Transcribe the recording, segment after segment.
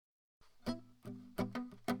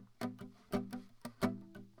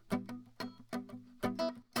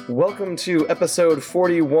Welcome to episode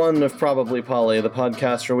 41 of Probably Polly, the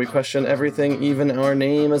podcast where we question everything, even our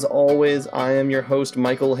name. As always, I am your host,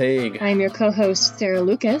 Michael Haig. I'm your co-host, Sarah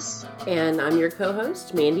Lucas. And I'm your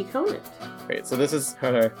co-host, Mandy Conant. Great, so this is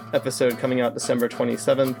our episode coming out December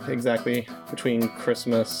 27th, exactly between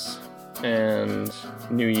Christmas and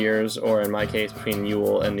New Year's, or in my case, between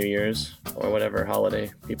Yule and New Year's, or whatever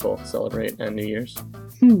holiday people celebrate and New Year's.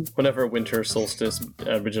 Whatever winter solstice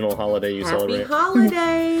original holiday you celebrate. Happy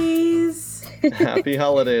holidays! Happy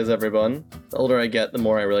holidays, everyone. The older I get, the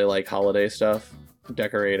more I really like holiday stuff.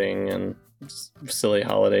 Decorating and silly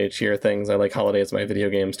holiday cheer things. I like holidays in my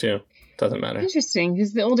video games, too. Doesn't matter. Interesting,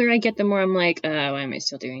 because the older I get, the more I'm like, why am I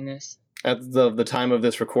still doing this? At the time of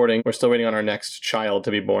this recording, we're still waiting on our next child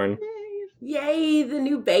to be born. Yay, the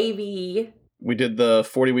new baby! We did the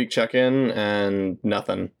 40-week check-in and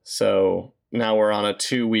nothing. So now we're on a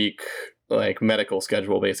 2-week medical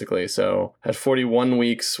schedule, basically. So at 41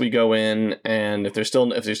 weeks, we go in, and if she still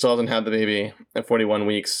hasn't had the baby at 41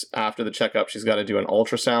 weeks after the checkup, she's got to do an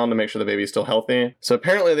ultrasound to make sure the baby's still healthy. So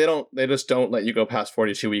apparently they just don't let you go past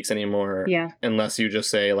 42 weeks anymore. Yeah. Unless you just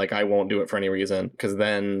say, I won't do it for any reason, because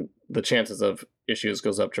then the chances of issues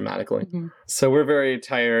goes up dramatically. Mm-hmm. So we're very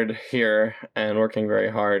tired here and working very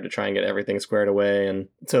hard to try and get everything squared away. And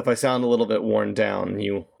so if I sound a little bit worn down,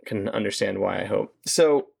 you can understand why, I hope.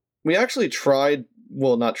 So we actually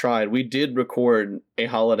we did record a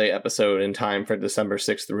holiday episode in time for December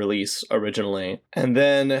 6th release originally. And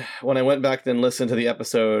then when I went back and listened to the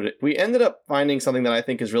episode, we ended up finding something that I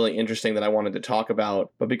think is really interesting that I wanted to talk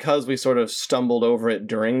about. But because we sort of stumbled over it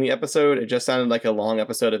during the episode, it just sounded like a long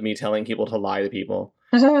episode of me telling people to lie to people.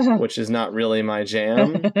 Which is not really my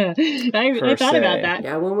jam. I thought about that.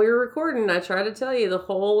 Yeah, when we were recording, I tried to tell you the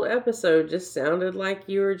whole episode just sounded like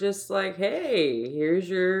you were just like, hey, here's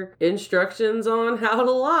your instructions on how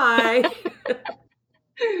to lie.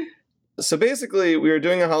 So basically, we were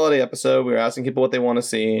doing a holiday episode. We were asking people what they want to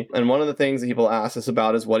see. And one of the things that people asked us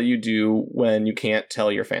about is, what do you do when you can't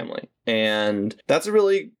tell your family? And that's a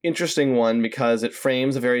really interesting one because it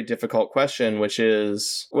frames a very difficult question, which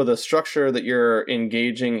is, well, the structure that you're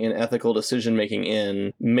engaging in ethical decision-making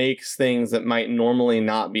in makes things that might normally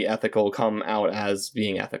not be ethical come out as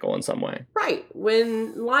being ethical in some way. Right.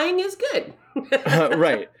 When lying is good.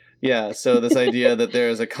 Right. Yeah, so this idea that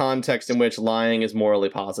there's a context in which lying is morally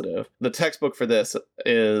positive. The textbook for this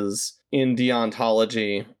is in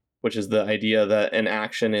deontology, which is the idea that an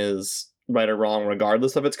action is right or wrong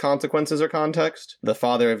regardless of its consequences or context. The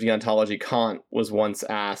father of deontology, Kant, was once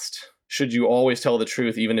asked, should you always tell the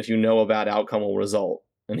truth even if you know a bad outcome will result?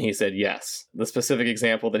 And he said yes. The specific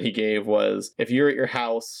example that he gave was, if you're at your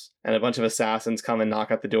house and a bunch of assassins come and knock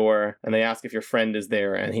at the door and they ask if your friend is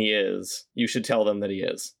there, and he is, you should tell them that he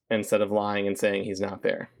is, instead of lying and saying he's not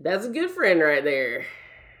there. That's a good friend right there.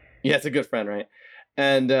 Yeah, it's a good friend, right?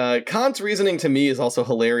 And Kant's reasoning to me is also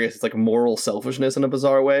hilarious. It's like moral selfishness in a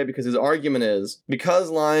bizarre way, because his argument is, because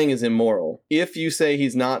lying is immoral, if you say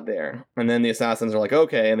he's not there, and then the assassins are like,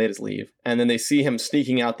 okay, and they just leave, and then they see him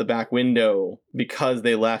sneaking out the back window because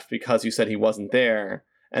they left because you said he wasn't there,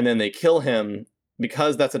 and then they kill him,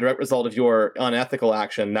 because that's a direct result of your unethical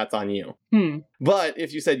action, that's on you. But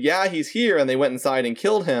if you said, yeah, he's here, and they went inside and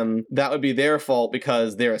killed him, that would be their fault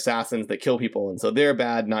because they're assassins that kill people, and so they're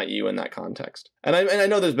bad, not you in that context. And I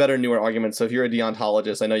know there's better, newer arguments, so if you're a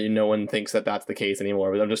deontologist, I know no one thinks that that's the case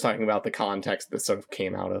anymore, but I'm just talking about the context this sort of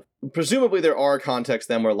came out of. Presumably there are contexts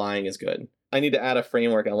then where lying is good. I need to add a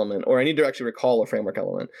framework element, or I need to actually recall a framework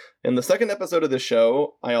element. In the second episode of the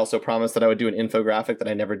show, I also promised that I would do an infographic that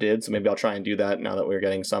I never did, so maybe I'll try and do that now that we're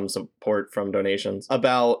getting some support from donations,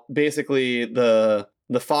 about basically the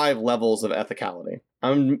 5 levels of ethicality.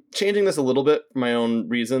 I'm changing this a little bit for my own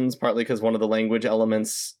reasons, partly because one of the language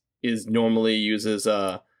elements normally uses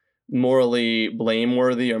morally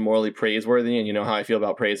blameworthy or morally praiseworthy, and you know how I feel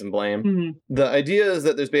about praise and blame. Mm-hmm. The idea is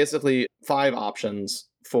that there's basically 5 options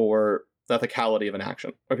for the ethicality of an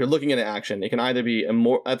action. Or if you're looking at an action, it can either be a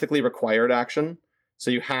more ethically required action,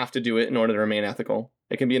 so you have to do it in order to remain ethical.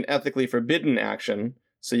 It can be an ethically forbidden action,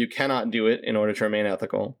 so you cannot do it in order to remain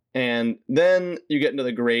ethical. And then you get into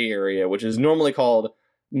the gray area, which is normally called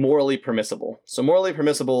morally permissible. So morally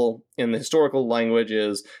permissible in the historical language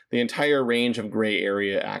is the entire range of gray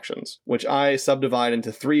area actions, which I subdivide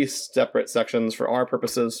into 3 separate sections for our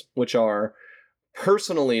purposes, which are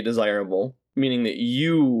personally desirable, meaning that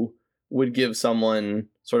you would give someone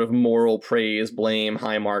sort of moral praise, blame,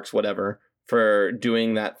 high marks, whatever, for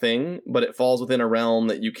doing that thing, but it falls within a realm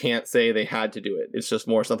that you can't say they had to do it. It's just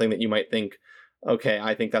more something that you might think, okay,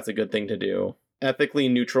 I think that's a good thing to do. Ethically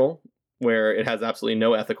neutral, where it has absolutely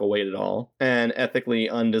no ethical weight at all, and ethically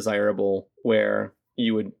undesirable, where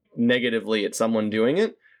you would negatively at someone doing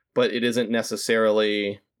it, but it isn't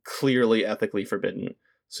necessarily clearly ethically forbidden.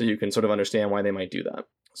 So you can sort of understand why they might do that.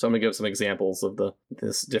 So I'm going to give some examples of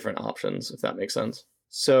this different options, if that makes sense.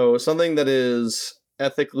 So something that is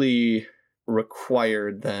ethically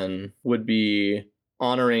required then would be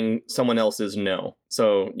honoring someone else's no.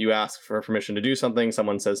 So you ask for permission to do something,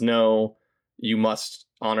 someone says no, you must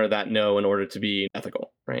honor that no in order to be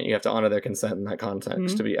ethical, right? You have to honor their consent in that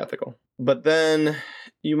context to be ethical. But then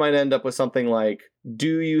you might end up with something like,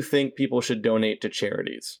 do you think people should donate to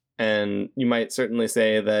charities? And you might certainly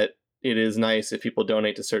say that it is nice if people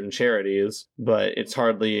donate to certain charities, but it's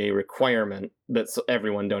hardly a requirement that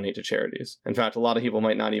everyone donate to charities. In fact, a lot of people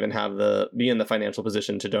might not even be in the financial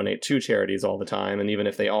position to donate to charities all the time. And even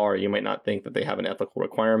if they are, you might not think that they have an ethical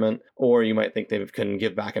requirement, or you might think they can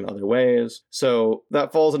give back in other ways. So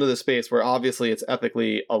that falls into the space where obviously it's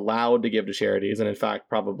ethically allowed to give to charities. And in fact,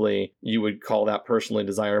 probably you would call that personally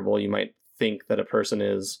desirable. You might think that a person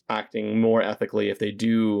is acting more ethically if they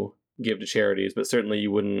do give to charities, but certainly you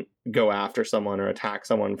wouldn't go after someone or attack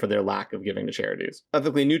someone for their lack of giving to charities.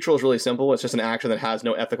 Ethically neutral is really simple. It's just an action that has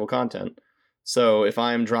no ethical content. So if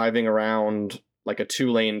I'm driving around like a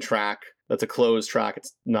 2-lane track that's a closed track,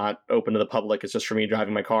 it's not open to the public, it's just for me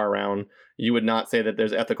driving my car around, you would not say that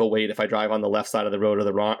there's ethical weight if I drive on the left side of the road or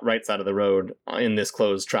the right side of the road in this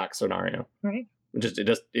closed track scenario. Right.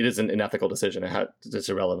 It isn't an ethical decision. It's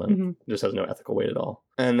irrelevant. It just has no ethical weight at all.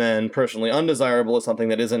 And then personally undesirable is something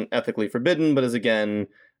that isn't ethically forbidden, but is again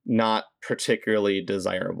not particularly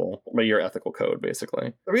desirable by your ethical code,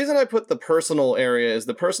 basically. The reason I put the personal area is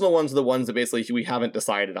the personal ones are the ones that basically we haven't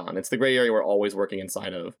decided on. It's the gray area we're always working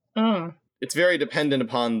inside of. It's very dependent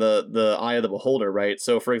upon the eye of the beholder, right?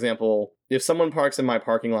 So, for example, if someone parks in my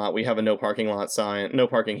parking lot, we have a no parking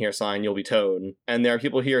here sign, you'll be towed. And there are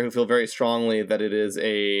people here who feel very strongly that it is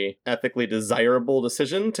a ethically desirable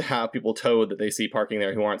decision to have people towed that they see parking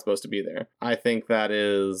there who aren't supposed to be there. I think that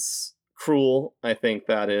is cruel. I think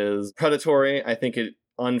that is predatory. I think it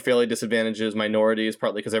unfairly disadvantages minorities,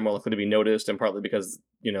 partly because they're more likely to be noticed and partly because,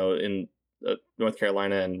 in North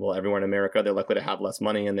Carolina and everywhere in America, they're likely to have less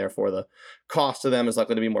money, and therefore the cost to them is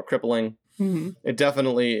likely to be more crippling. It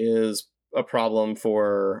definitely is a problem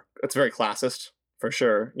it's very classist, for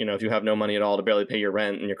sure. If you have no money at all to barely pay your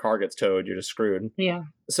rent and your car gets towed, you're just screwed. Yeah.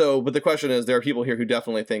 So, but the question is, there are people here who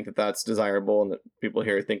definitely think that that's desirable, and that people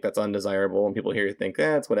here think that's undesirable, and people here think,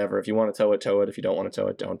 it's whatever. If you want to tow it, tow it. If you don't want to tow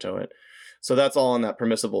it, don't tow it. So that's all in that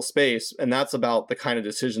permissible space, and that's about the kind of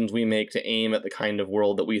decisions we make to aim at the kind of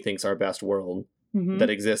world that we think is our best world that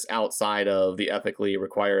exists outside of the ethically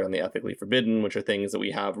required and the ethically forbidden, which are things that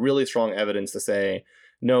we have really strong evidence to say,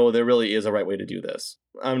 no, there really is a right way to do this.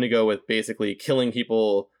 I'm going to go with basically killing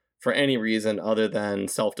people for any reason other than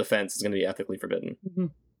self-defense is going to be ethically forbidden.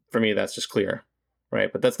 For me, that's just clear,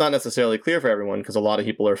 right? But that's not necessarily clear for everyone, because a lot of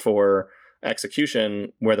people are for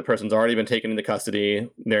execution where the person's already been taken into custody.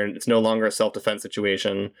 It's no longer a self-defense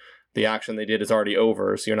situation. The action they did is already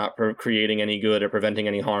over, so you're not creating any good or preventing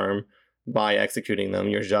any harm by executing them.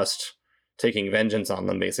 You're just taking vengeance on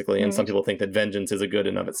them, basically. And some people think that vengeance is a good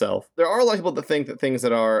in of itself. There are a lot of people that think that things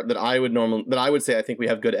that I would say I think we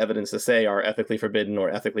have good evidence to say are ethically forbidden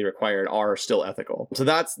or ethically required are still ethical. So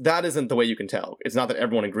that isn't the way you can tell. It's not that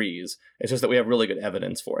everyone agrees. It's just that we have really good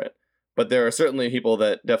evidence for it. But there are certainly people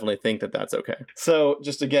that definitely think that that's okay. So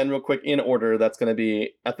just again, real quick, in order, that's going to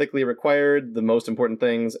be ethically required, the most important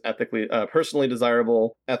things, ethically, personally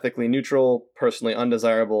desirable, ethically neutral, personally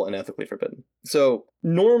undesirable, and ethically forbidden. So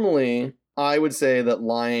normally, I would say that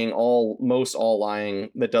most all lying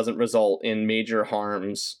that doesn't result in major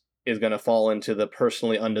harms is going to fall into the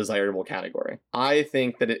personally undesirable category. I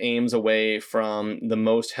think that it aims away from the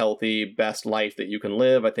most healthy, best life that you can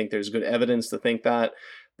live. I think there's good evidence to think that.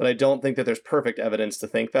 But I don't think that there's perfect evidence to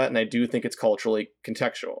think that, and I do think it's culturally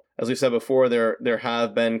contextual. As we said before, there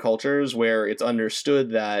have been cultures where it's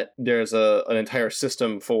understood that there's an entire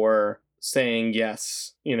system for saying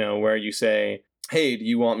yes, where you say, hey, do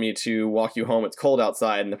you want me to walk you home? It's cold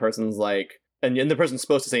outside, and the person's like, and the person's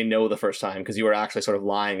supposed to say no the first time because you were actually sort of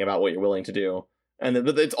lying about what you're willing to do.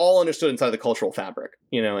 But it's all understood inside the cultural fabric,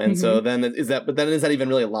 and so then is that even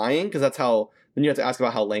really lying? Because then you have to ask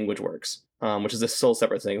about how language works. Which is a whole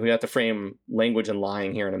separate thing. We have to frame language and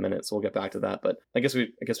lying here in a minute, so we'll get back to that. But I guess we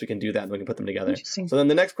can do that, and we can put them together. So then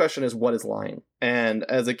the next question is, what is lying? And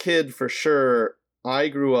as a kid, for sure, I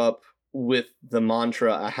grew up with the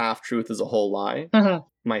mantra, a half-truth is a whole lie,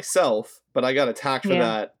 myself, but I got attacked for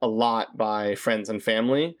that a lot by friends and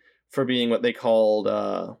family for being what they called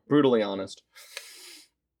brutally honest.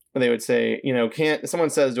 they would say, can't, someone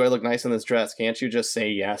says, do I look nice in this dress? Can't you just say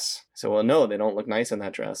yes? So, well, no, they don't look nice in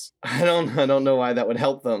that dress. I don't know why that would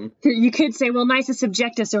help them. You could say, well, nice is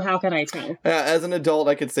subjective, so how can I tell? As an adult,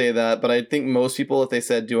 I could say that, but I think most people, if they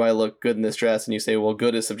said, do I look good in this dress? And you say, well,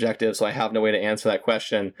 good is subjective, so I have no way to answer that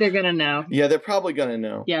question. They're going to know. Yeah, they're probably going to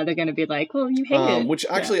know. Yeah, they're going to be like, well, you hate it. Which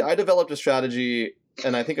actually, I developed a strategy,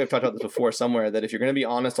 and I think I've talked about this before somewhere, that if you're going to be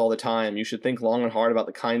honest all the time, you should think long and hard about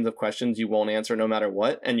the kinds of questions you won't answer no matter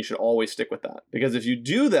what, and you should always stick with that. Because if you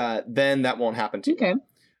do that, then that won't happen to you. Okay.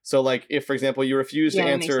 So, like, if, for example, you refuse to that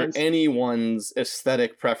makes answer sense. anyone's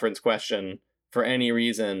aesthetic preference question for any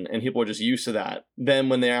reason, and people are just used to that, then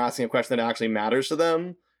when they're asking a question that actually matters to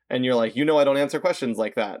them, and you're like, I don't answer questions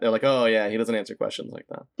like that, they're like, oh, yeah, he doesn't answer questions like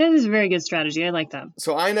that. That is a very good strategy. I like that.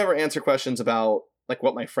 So I never answer questions about like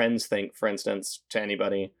what my friends think, for instance, to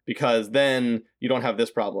anybody, because then you don't have this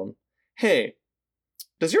problem. Hey,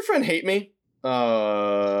 does your friend hate me?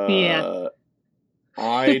 Yeah.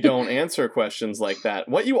 I don't answer questions like that.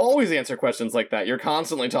 What, you always answer questions like that? You're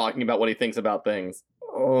constantly talking about what he thinks about things.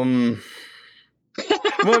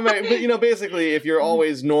 But basically, if you're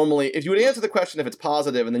always normally, if you would answer the question if it's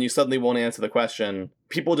positive and then you suddenly won't answer the question,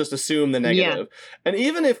 people just assume the negative. Yeah. And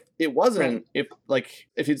even if it wasn't, if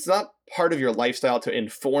it's not part of your lifestyle to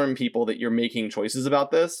inform people that you're making choices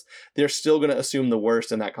about this, they're still going to assume the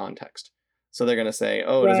worst in that context. So they're going to say,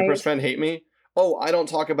 oh, does your friend hate me? Oh, I don't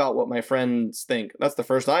talk about what my friends think. That's the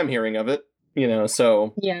first I'm hearing of it.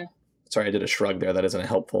 So. Yeah. Sorry, I did a shrug there. That isn't a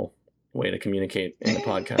helpful way to communicate in a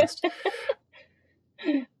podcast.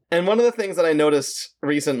 And one of the things that I noticed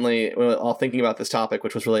recently while thinking about this topic,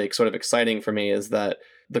 which was really sort of exciting for me, is that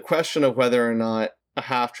the question of whether or not a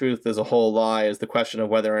half-truth is a whole lie is the question of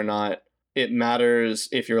whether or not it matters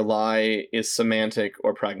if your lie is semantic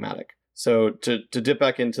or pragmatic. So to dip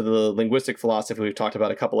back into the linguistic philosophy we've talked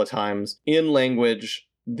about a couple of times, in language,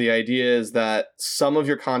 the idea is that some of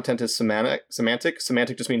your content is semantic.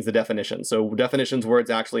 Semantic just means the definition. So definitions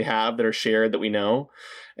words actually have that are shared that we know.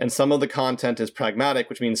 And some of the content is pragmatic,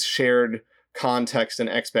 which means shared context and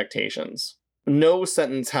expectations. No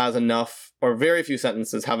sentence has enough, or very few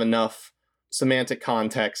sentences have enough semantic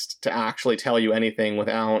context to actually tell you anything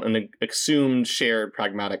without an assumed shared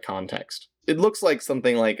pragmatic context. It looks like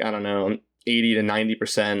something like, 80 to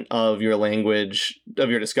 90% of your language, of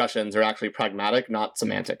your discussions are actually pragmatic, not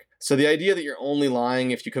semantic. So the idea that you're only lying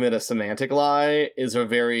if you commit a semantic lie is a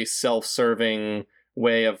very self-serving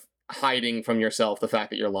way of hiding from yourself the fact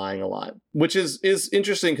that you're lying a lot. Which is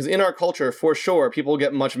interesting because in our culture, for sure, people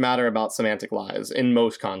get much madder about semantic lies in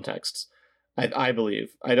most contexts, I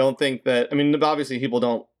believe. I don't think that, obviously people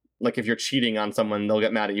don't, like if you're cheating on someone, they'll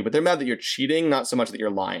get mad at you, but they're mad that you're cheating, not so much that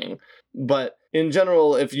you're lying. But in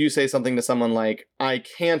general, if you say something to someone like, I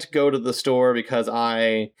can't go to the store because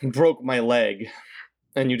I broke my leg,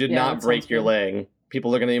 and you did not break your leg,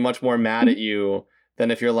 people are going to be much more mad at you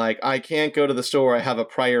than if you're like, I can't go to the store, I have a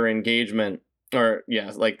prior engagement, or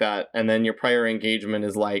like that. And then your prior engagement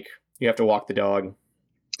is like, you have to walk the dog.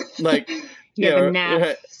 Like, you have a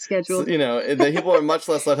nap scheduled. The people are much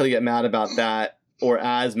less likely to get mad about that, or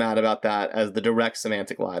as mad about that as the direct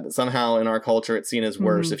semantic lie, that somehow in our culture it's seen as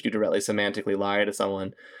worse if you directly semantically lie to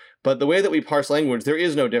someone. But the way that we parse language, there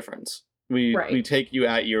is no difference. We take you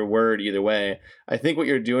at your word either way. I think what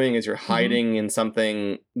you're doing is you're hiding in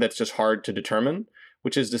something that's just hard to determine,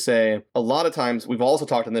 which is to say, a lot of times, we've also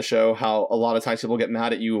talked on this show how a lot of times people get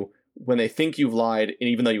mad at you when they think you've lied, and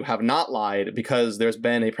even though you have not lied, because there's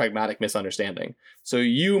been a pragmatic misunderstanding. So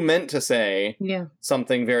you meant to say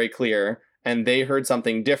something very clear, and they heard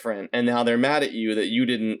something different, and now they're mad at you that you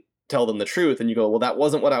didn't tell them the truth, and you go, well, that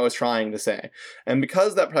wasn't what I was trying to say. And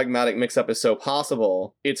because that pragmatic mix-up is so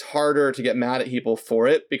possible, it's harder to get mad at people for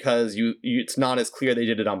it, because it's not as clear they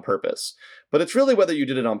did it on purpose. But it's really whether you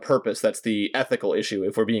did it on purpose that's the ethical issue,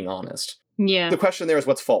 if we're being honest. Yeah. The question there is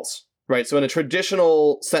what's false, right? So in a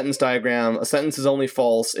traditional sentence diagram, a sentence is only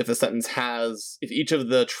false if the sentence if each of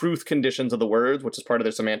the truth conditions of the words, which is part of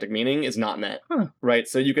their semantic meaning, is not met, right?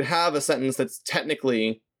 So you could have a sentence that's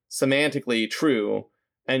technically, semantically true,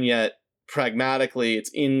 and yet pragmatically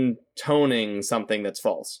it's intoning something that's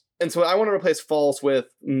false. And so I want to replace false with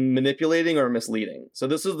manipulating or misleading. So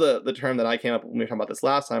this is the term that I came up with when we were talking about this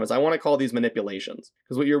last time, is I want to call these manipulations.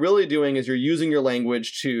 Because what you're really doing is you're using your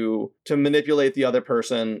language to manipulate the other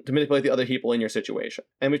person, to manipulate the other people in your situation.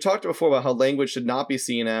 And we talked before about how language should not be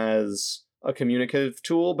seen as a communicative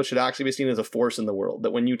tool, but should actually be seen as a force in the world.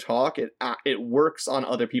 That when you talk, it works on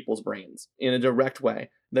other people's brains in a direct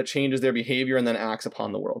way that changes their behavior and then acts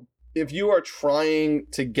upon the world. If you are trying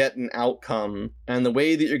to get an outcome, and the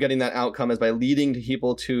way that you're getting that outcome is by leading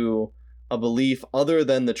people to a belief other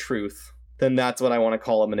than the truth then that's what I want to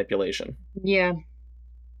call a manipulation. Yeah.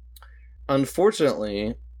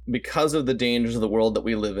 Unfortunately, because of the dangers of the world that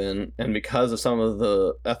we live in, and because of some of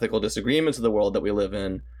the ethical disagreements of the world that we live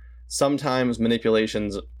in, sometimes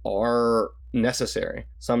manipulations are necessary,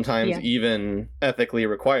 sometimes even ethically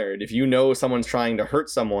required. If you know someone's trying to hurt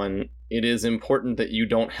someone, it is important that you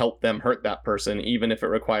don't help them hurt that person, even if it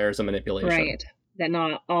requires a manipulation. Right. That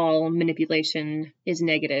not all manipulation is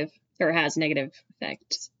negative or has negative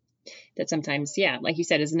effects. That sometimes, like you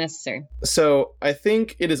said, is necessary. So I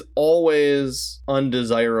think it is always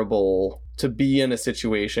undesirable to be in a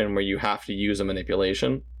situation where you have to use a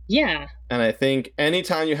manipulation. Yeah. And I think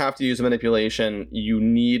anytime you have to use a manipulation, you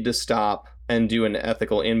need to stop and do an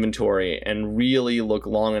ethical inventory and really look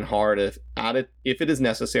long and hard at it, if it is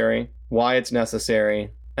necessary, why it's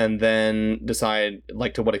necessary, and then decide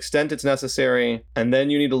to what extent it's necessary. And then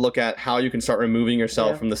you need to look at how you can start removing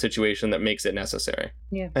yourself from the situation that makes it necessary.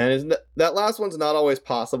 Yeah. And that last one's not always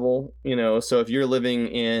possible, so if you're living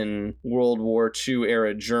in World War II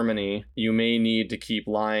era Germany, you may need to keep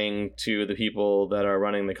lying to the people that are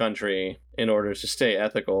running the country in order to stay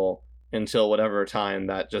ethical until whatever time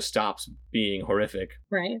that just stops being horrific.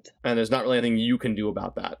 Right. And there's not really anything you can do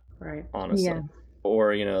about that. Right. Honestly. Yeah.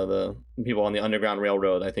 Or, the people on the Underground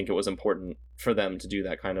Railroad, I think it was important for them to do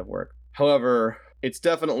that kind of work. However, it's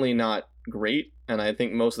definitely not great. And I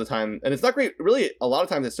think most of the time, and it's not great, really, a lot of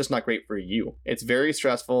times it's just not great for you. It's very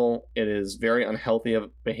stressful. It is very unhealthy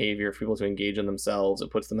of behavior for people to engage in themselves.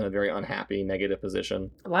 It puts them in a very unhappy, negative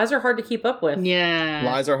position. Lies are hard to keep up with. Yeah.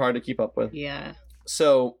 Lies are hard to keep up with. Yeah.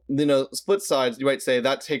 So, split sides, you might say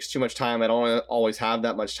that takes too much time. I don't always have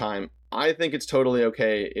that much time. I think it's totally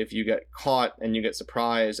okay if you get caught and you get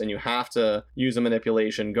surprised and you have to use a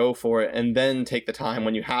manipulation, go for it, and then take the time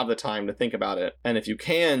when you have the time to think about it. And if you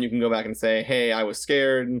can go back and say, hey, I was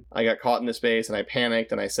scared, I got caught in this space and I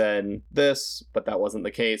panicked and I said this, but that wasn't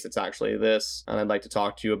the case, it's actually this, and I'd like to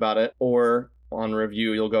talk to you about it. Or on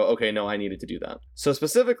review, you'll go, okay, no, I needed to do that. So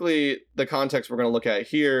specifically, the context we're going to look at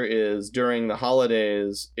here is during the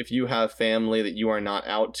holidays, if you have family that you are not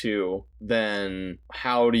out to, then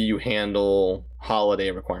how do you handle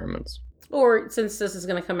holiday requirements? Or since this is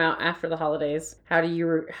going to come out after the holidays, how do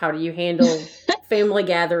you handle family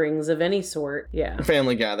gatherings of any sort? Yeah.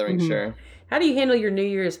 Family gatherings, sure. How do you handle your New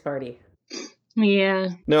Year's party?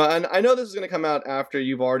 Yeah. No, and I know this is going to come out after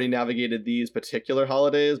you've already navigated these particular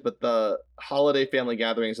holidays, but the holiday family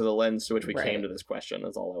gatherings are the lens to which we came to this question,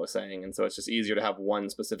 is all I was saying. And so it's just easier to have one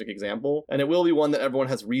specific example. And it will be one that everyone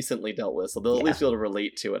has recently dealt with, so they'll at least be able to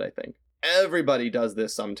relate to it, I think. Everybody does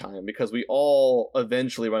this sometime because we all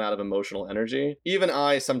eventually run out of emotional energy. Even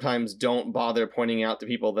I sometimes don't bother pointing out to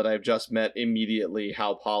people that I've just met immediately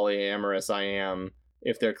how polyamorous I am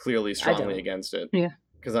if they're clearly strongly against it. Yeah.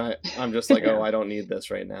 Because I'm just like, oh, I don't need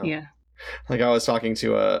this right now. Yeah. Like I was talking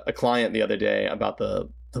to a client the other day about the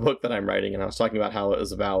book that I'm writing, and I was talking about how it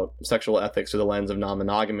was about sexual ethics through the lens of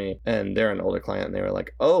non-monogamy, and they're an older client, and they were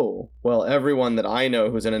like, oh, well, everyone that I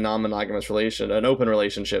know who's in a non-monogamous an open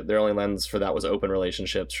relationship, their only lens for that was open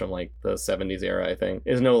relationships from like the 70s era, I think,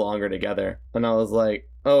 is no longer together. And I was like,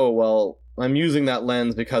 oh, well, I'm using that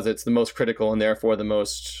lens because it's the most critical and therefore the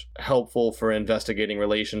most helpful for investigating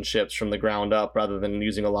relationships from the ground up rather than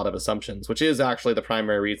using a lot of assumptions, which is actually the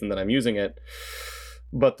primary reason that I'm using it.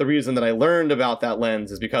 But the reason that I learned about that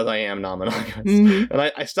lens is because I am non-monogamous. Mm-hmm. And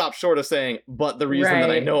I stopped short of saying, but the reason that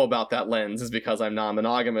I know about that lens is because I'm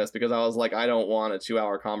non-monogamous, because I was like, I don't want a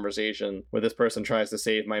 2-hour conversation where this person tries to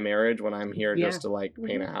save my marriage when I'm here just to like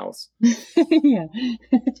paint a house. Yeah.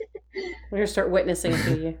 We're going to start witnessing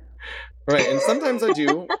to you. Right, and sometimes I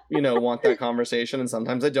do, want that conversation, and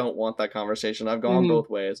sometimes I don't want that conversation. I've gone both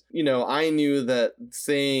ways. I knew that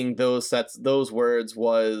saying those words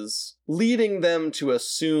was leading them to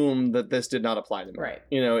assume that this did not apply to me. Right.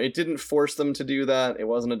 It didn't force them to do that. It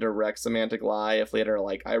wasn't a direct semantic lie if later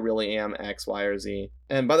like, I really am X, Y, or Z.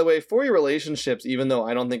 And by the way, for your relationships, even though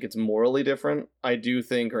I don't think it's morally different,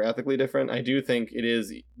 or ethically different, I do think it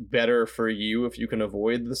is better for you if you can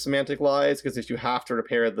avoid the semantic lies, because if you have to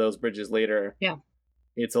repair those bridges later,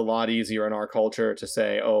 it's a lot easier in our culture to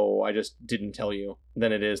say, oh, I just didn't tell you,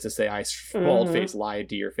 than it is to say I bald-faced lied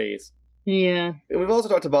to your face. Yeah. And we've also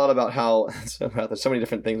talked about how there's so many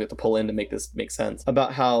different things we have to pull in to make this make sense,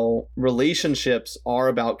 about how relationships are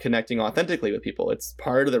about connecting authentically with people. It's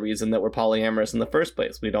part of the reason that we're polyamorous in the first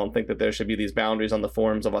place. We don't think that there should be these boundaries on the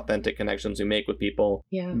forms of authentic connections we make with people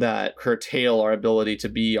that curtail our ability to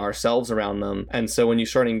be ourselves around them. And so when you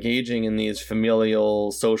start engaging in these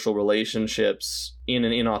familial social relationships in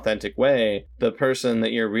an inauthentic way, the person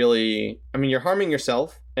that you're harming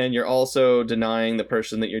yourself, and you're also denying the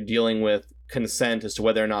person that you're dealing with consent as to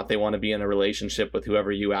whether or not they want to be in a relationship with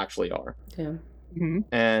whoever you actually are. Yeah. Mm-hmm.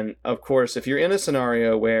 And of course, if you're in a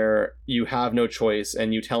scenario where you have no choice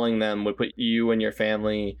and you telling them would put you and your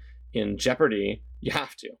family in jeopardy, you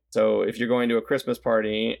have to. So if you're going to a Christmas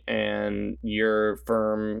party and your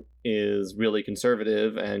firm is really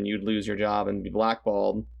conservative and you'd lose your job and be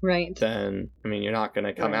blackballed, Right. then, I mean, you're not going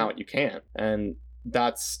to come Right. out. You can't. And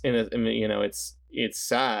that's, it's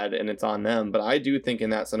sad and it's on them. But I do think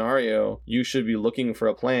in that scenario, you should be looking for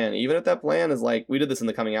a plan. Even if that plan is like, we did this in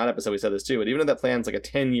the coming out episode, we said this too, but even if that plan's like a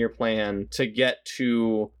 10-year plan to get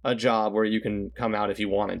to a job where you can come out if you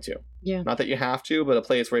wanted to. Yeah. Not that you have to, but a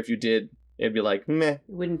place where if you did, it'd be like, meh. It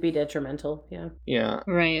wouldn't be detrimental. Yeah. Yeah.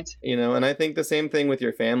 Right. And I think the same thing with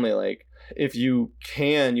your family. Like, if you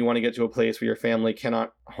want to get to a place where your family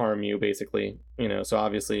cannot harm you, basically. So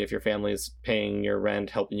obviously if your family's paying your rent,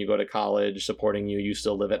 helping you go to college, supporting you, you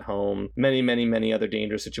still live at home. Many, many, many other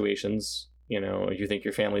dangerous situations. If you think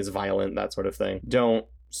your family's violent, that sort of thing. Don't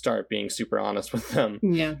start being super honest with them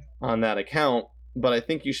Yeah. on that account. But I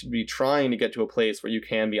think you should be trying to get to a place where you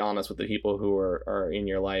can be honest with the people who are in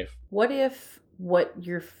your life. What if what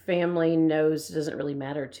your family knows doesn't really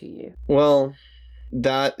matter to you? Well,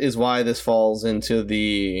 that is why this falls into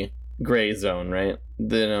the gray zone, right?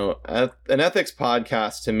 An ethics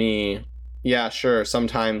podcast, to me, yeah, sure,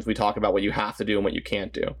 sometimes we talk about what you have to do and what you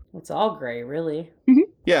can't do. It's all gray, really.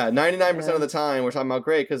 Yeah, 99% Yeah. of the time we're talking about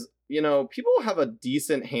gray because, people have a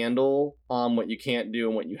decent handle on what you can't do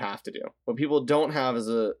and what you have to do. What people don't have is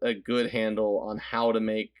a good handle on how to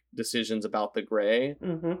make decisions about the gray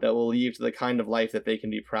Mm-hmm. that will lead to the kind of life that they can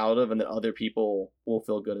be proud of and that other people will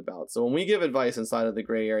feel good about. So when we give advice inside of the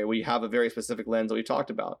gray area, we have a very specific lens that we talked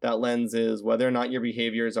about. That lens is whether or not your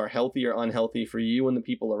behaviors are healthy or unhealthy for you and the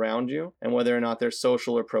people around you, and whether or not they're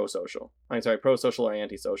social or pro-social. Pro-social or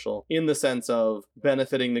anti-social, in the sense of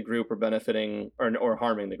benefiting the group or benefiting or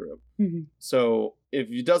harming the group. Mm-hmm. So if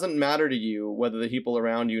it doesn't matter to you whether the people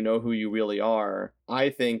around you know who you really are, I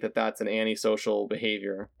think that that's an antisocial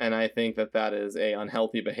behavior. And I think that that is a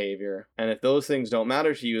unhealthy behavior. And if those things don't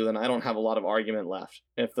matter to you, then I don't have a lot of argument left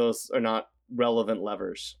if those are not relevant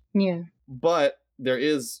levers. Yeah. But there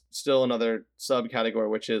is still another subcategory,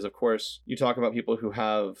 which is, of course, you talk about people who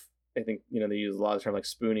have, I think, they use a lot of terms like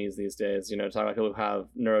spoonies these days, talk about people who have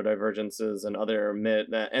neurodivergences and other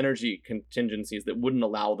energy contingencies that wouldn't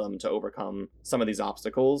allow them to overcome some of these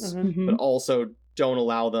obstacles, Mm-hmm. but also don't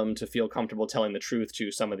allow them to feel comfortable telling the truth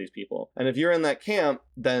to some of these people. And if you're in that camp,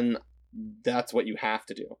 then that's what you have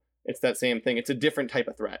to do. It's that same thing. It's a different type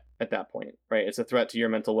of threat at that point, right? It's a threat to your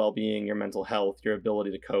mental well-being, your mental health, your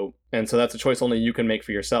ability to cope. And so that's a choice only you can make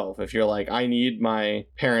for yourself. If you're like, I need my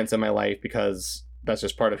parents in my life because that's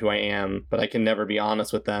just part of who I am, but I can never be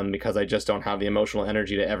honest with them because I just don't have the emotional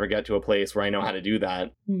energy to ever get to a place where I know how to do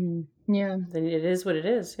that. Mm-hmm. Yeah. Then it is what it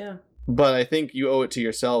is, yeah. But I think you owe it to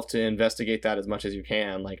yourself to investigate that as much as you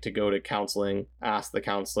can, like to go to counseling, ask the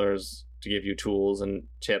counselors to give you tools and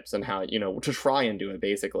tips and how, to try and do it,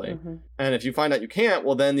 basically. Mm-hmm. And if you find out you can't,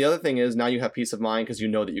 well, then the other thing is now you have peace of mind because you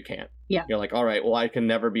know that you can't. Yeah. You're like, all right, well, I can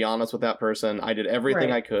never be honest with that person. I did everything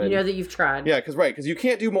Right. I could. You know that you've tried. Yeah, because you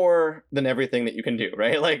can't do more than everything that you can do,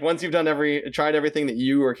 right? Like once you've tried everything that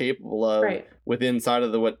you are capable of Right. within inside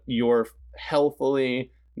of what you're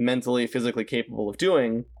healthily, mentally, physically capable of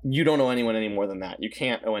doing, you don't owe anyone any more than that. You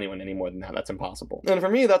can't owe anyone any more than that. That's impossible. And for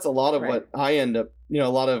me, that's a lot of Right. what I end up, a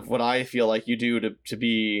lot of what I feel like you do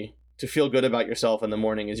to feel good about yourself in the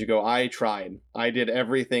morning is you go, I tried. I did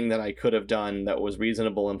everything that I could have done that was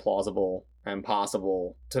reasonable and plausible and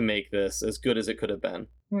possible to make this as good as it could have been.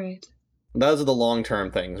 Right. Those are the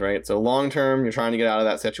long-term things, right? So long-term, you're trying to get out of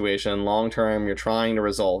that situation. Long-term, you're trying to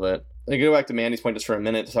resolve it. I go back to Mandy's point just for a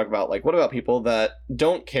minute to talk about, like, what about people that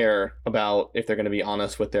don't care about if they're going to be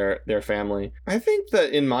honest with their family? I think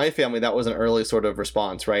that in my family, that was an early sort of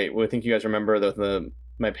response, right? I think you guys remember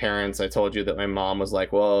my parents, I told you that my mom was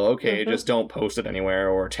like, well, okay, just don't post it anywhere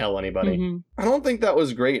or tell anybody. Mm-hmm. I don't think that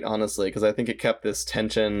was great, honestly, because I think it kept this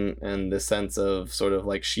tension and this sense of sort of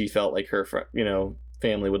like she felt like her,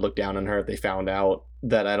 family would look down on her if they found out,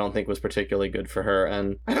 that I don't think was particularly good for her.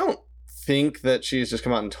 And I don't think that she's just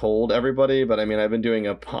come out and told everybody, but I mean, I've been doing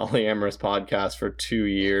a polyamorous podcast for 2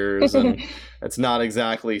 years and it's not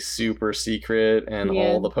exactly super secret, and Yeah.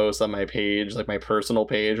 all the posts on my page, like my personal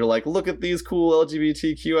page, are like, look at these cool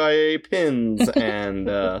LGBTQIA pins and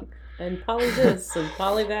And poly this and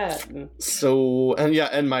poly that.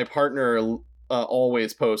 and my partner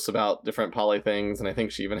always posts about different poly things, and I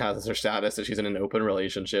think she even has as her status that she's in an open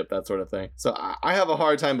relationship, that sort of thing. So I have a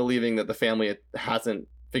hard time believing that the family hasn't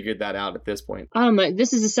figured that out at this point.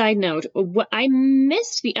 This is a side note. What I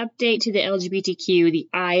missed the update to the LGBTQ, the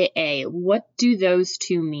IA. What do those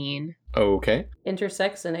two mean? Okay.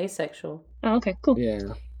 Intersex and asexual. Oh, okay, cool.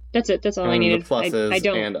 Yeah. That's it. That's all I needed. The pluses I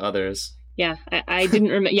don't, and others. Yeah, I didn't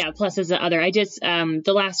remember. Yeah, plus as the other. I just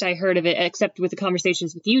the last I heard of it, except with the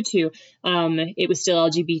conversations with you two, it was still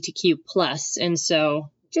LGBTQ plus, and so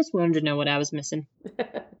just wanted to know what I was missing.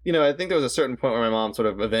 You know, I think there was a certain point where my mom sort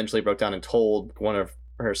of eventually broke down and told one of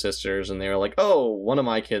her sisters, and they were like, "Oh, one of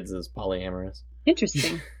my kids is polyamorous."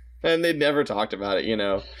 Interesting. And they'd never talked about it, you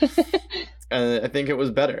know. And I think it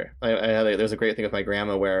was better. There's a great thing with my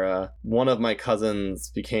grandma where one of my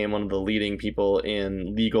cousins became one of the leading people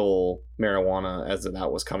in legal marijuana as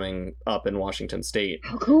that was coming up in Washington State.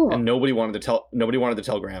 Oh, cool. And nobody wanted to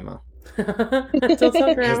tell grandma. Don't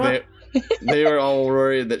tell grandma. They were all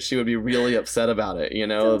worried that she would be really upset about it, you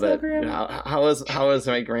know, Don't tell that grandma. how is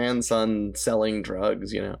my grandson selling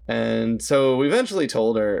drugs, you know. And so we eventually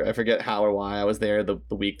told her. I forget how or why. I was there the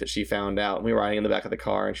week that she found out, and we were riding in the back of the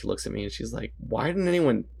car, and she looks at me and she's like, "Why didn't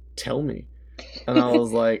anyone tell me?" And I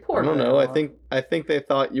was like, Poor "I don't know. grandma. I think they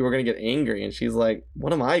thought you were gonna get angry." And she's like,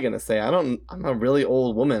 "What am I gonna say? I'm a really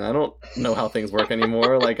old woman. I don't know how things work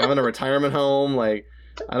anymore. Like, I'm in a retirement home. Like,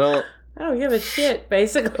 I don't give a shit,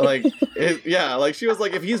 basically. like like she was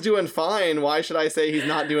like, if he's doing fine, why should I say he's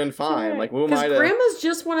not doing fine? Like, who am I to?" Grandmas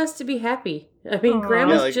just want us to be happy. I mean, Aw.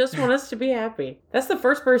 grandmas Yeah, like- just want us to be happy. That's the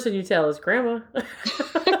first person you tell is grandma.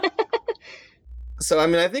 So, I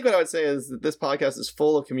mean, I think what I would say is that this podcast is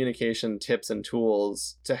full of communication tips and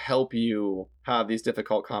tools to help you have these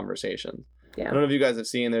difficult conversations. I Yeah. don't know if you guys have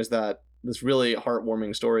seen, there's this really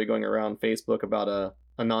heartwarming story going around Facebook about a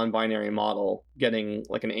non-binary model getting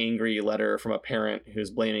like an angry letter from a parent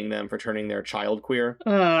who's blaming them for turning their child queer.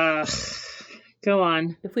 Go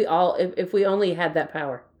on. If we only had that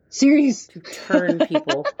power Serious. to turn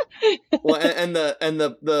people. Well, and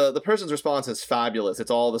the person's response is fabulous.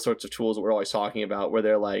 It's all the sorts of tools that we're always talking about, where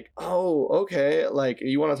they're like, "Oh, okay, like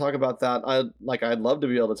you want to talk about that? I'd love to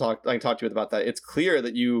be able to talk to you about that. It's clear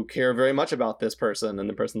that you care very much about this person." And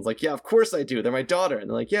the person's like, "Yeah, of course I do. They're my daughter." And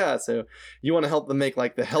they're like, "Yeah, so you want to help them make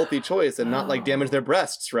like the healthy choice and not like damage their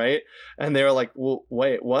breasts, right?" And they were like, "Well,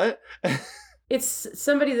 wait, what?" It's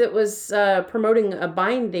somebody that was promoting a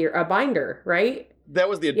binder, right? That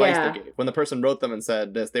was the advice Yeah. they gave. When the person wrote them and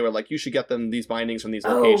said this, they were like, "You should get them these bindings from these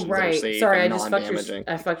Oh, locations that are right. safe Sorry, I and just fucked non-damaging."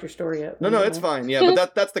 I fucked your story up. No, it's fine. Yeah,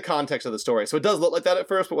 but that's the context of the story. So it does look like that at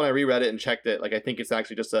first, but when I reread it and checked it, like I think it's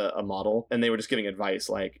actually just a model, and they were just giving advice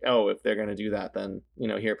like, "Oh, if they're going to do that, then, you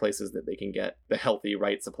know, here are places that they can get the healthy,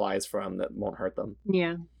 right supplies from that won't hurt them."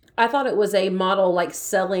 Yeah. I thought it was a model like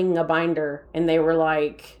selling a binder, and they were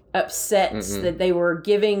like upset Mhm. that they were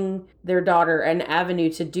giving their daughter an avenue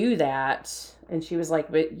to do that. And she was like,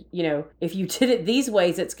 "But, you know, if you did it these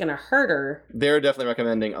ways, it's going to hurt her." They're definitely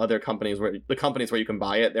recommending other companies where you can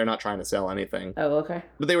buy it. They're not trying to sell anything. Oh, okay.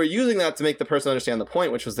 But they were using that to make the person understand the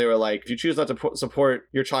point, which was they were like, if you choose not to support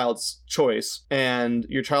your child's choice and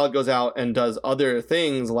your child goes out and does other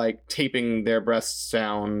things like taping their breasts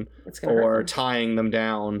down It's going to or hurt them. tying them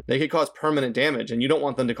down, they could cause permanent damage, and you don't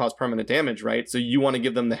want them to cause permanent damage, right? So you want to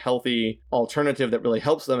give them the healthy alternative that really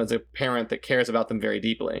helps them as a parent that cares about them very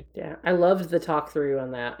deeply. Yeah. I loved the talk through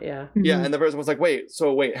on that. Yeah. Yeah, and the person was like, wait,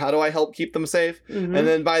 how do I help keep them safe? Mhm. And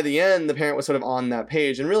then by the end, the parent was sort of on that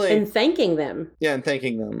page and really... And thanking them. Yeah, and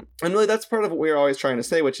thanking them. And really, that's part of what we're always trying to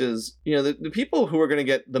say, which is, you know, the people who are going to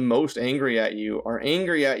get the most angry at you are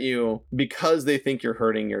angry at you because they think you're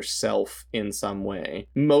hurting yourself in some way,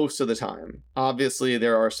 most of the time. Obviously,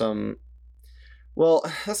 there are some... Well,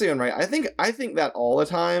 that's not even right. I think that all the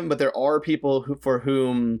time, but there are people for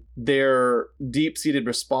whom their deep-seated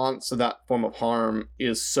response to that form of harm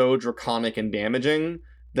is so draconic and damaging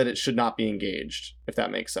that it should not be engaged, if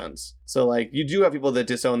that makes sense. So, like, you do have people that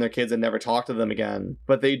disown their kids and never talk to them again,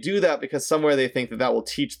 but they do that because somewhere they think that will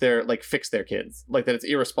teach fix their kids. Like, that it's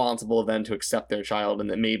irresponsible of them to accept their child, and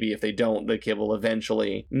that maybe if they don't, the kid will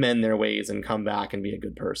eventually mend their ways and come back and be a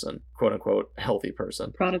good person, quote-unquote, healthy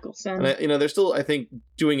person. Prodigal son. And, they're still, I think,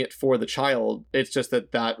 doing it for the child. It's just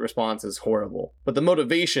that response is horrible. But the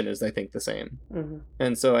motivation is, I think, the same. Mm-hmm.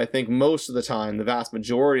 And so I think most of the time, the vast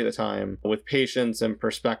majority of the time, with patience and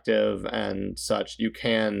perspective and such, you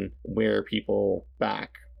can wear people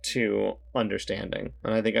back to understanding.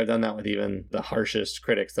 And I think I've done that with even the harshest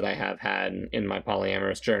critics that I have had in my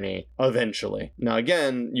polyamorous journey eventually. Now,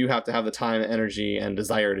 again, you have to have the time, energy, and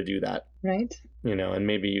desire to do that. Right. You know, and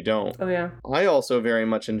maybe you don't. Oh, yeah. I also very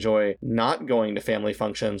much enjoy not going to family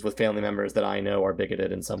functions with family members that I know are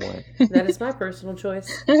bigoted in some way. That is my personal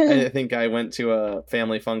choice. I think I went to a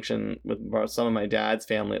family function with some of my dad's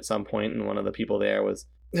family at some point, and one of the people there was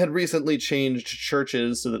had recently changed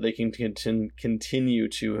churches so that they can continue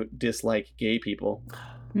to dislike gay people.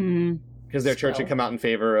 Because their church had come out in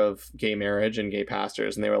favor of gay marriage and gay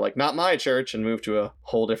pastors, and they were like, not my church, and moved to a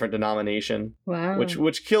whole different denomination. Wow.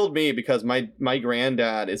 Which killed me, because my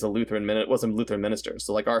granddad is a Lutheran was a Lutheran minister.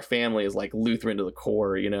 So like our family is like Lutheran to the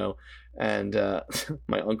core, you know. And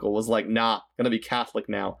my uncle was like, nah, gonna be Catholic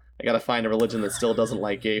now. I gotta find a religion that still doesn't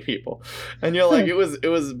like gay people. And you're like, it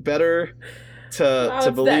was better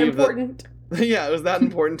to believe that. Yeah, it was that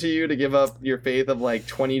important to you to give up your faith of like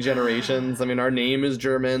 20 generations. I mean, our name is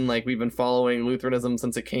German. Like, we've been following Lutheranism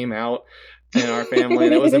since it came out in our family,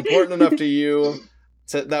 and it was important enough to you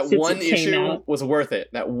that Since one it came issue out. was worth it.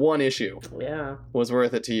 That one issue was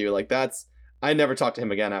worth it to you. Like, I never talked to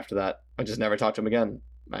him again after that. I just never talked to him again.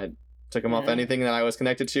 I took him off anything that I was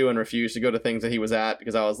connected to and refused to go to things that he was at,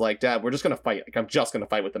 because I was like, Dad, we're just going to fight. Like, I'm just going to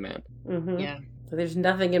fight with the man. Yeah. There's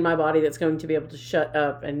nothing in my body that's going to be able to shut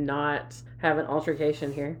up and not have an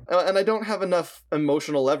altercation here. And I don't have enough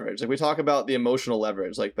emotional leverage. Like, we talk about the emotional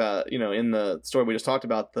leverage, like that, you know, in the story we just talked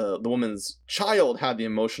about, the woman's child had the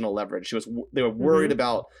emotional leverage. They were worried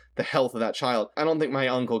about the health of that child. I don't think my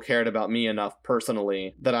uncle cared about me enough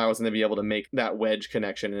personally that I was going to be able to make that wedge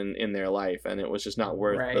connection in their life. And it was just not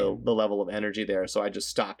worth the level of energy there. So I just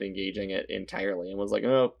stopped engaging it entirely and was like,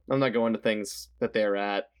 oh, I'm not going to things that they're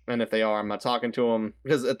at. And if they are, I'm not talking to them.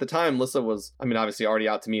 Because at the time, Lissa was, I mean, obviously already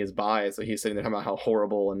out to me as bi, so he's sitting there talking about how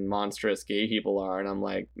horrible and monstrous gay people are. And I'm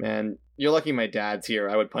like, man, you're lucky my dad's here.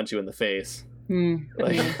 I would punch you in the face.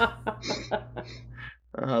 Like,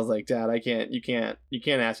 I was like, Dad, you can't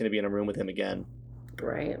ask me to be in a room with him again.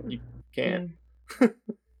 Right. You can't.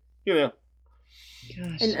 You know.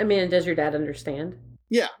 Gosh. And I mean, does your dad understand?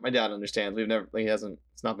 Yeah, my dad understands.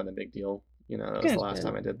 It's not been a big deal. You know, that was the last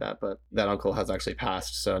time I did that, but that uncle has actually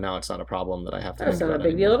passed, so now it's not a problem that I have to That's think not a about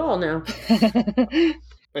big deal at all now.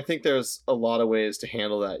 I think there's a lot of ways to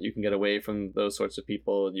handle that. You can get away from those sorts of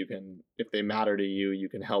people. You can, if they matter to you, you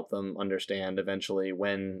can help them understand eventually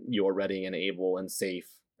when you're ready and able and safe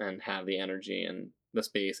and have the energy and the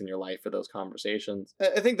space in your life for those conversations.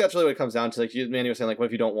 I think that's really what it comes down to. Like Manny was saying, like, what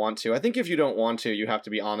if you don't want to? I think if you don't want to, you have to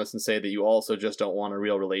be honest and say that you also just don't want a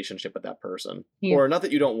real relationship with that person. Yeah. Or not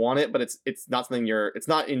that you don't want it, but it's not something it's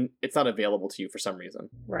not available to you for some reason.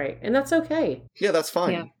 Right. And that's okay. Yeah, that's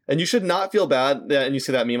fine. Yeah. And you should not feel bad. And you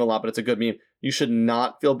see that meme a lot, but it's a good meme. You should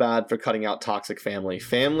not feel bad for cutting out toxic family.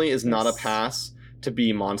 Family is not a pass to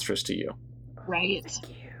be monstrous to you. Right. Thank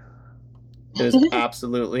you. It is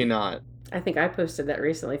absolutely not. I think I posted that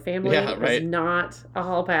recently. Family is not a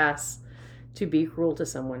hall pass to be cruel to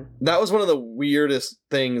someone. That was one of the weirdest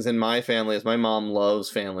things in my family is my mom loves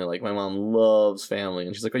family. Like, my mom loves family.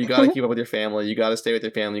 And she's like, well, you got to keep up with your family. You got to stay with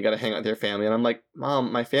your family. You got to hang out with your family. And I'm like,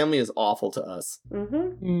 Mom, my family is awful to us.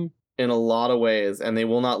 In a lot of ways. And they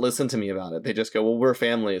will not listen to me about it. They just go, well, we're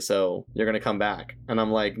family, so you're going to come back. And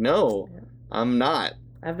I'm like, no, I'm not.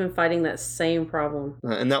 I've been fighting that same problem.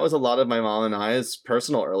 And that was a lot of my mom and I's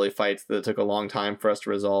personal early fights that took a long time for us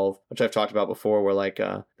to resolve, which I've talked about before, where like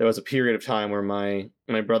there was a period of time where my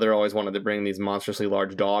brother always wanted to bring these monstrously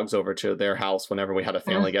large dogs over to their house whenever we had a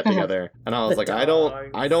family get together. And I was like, I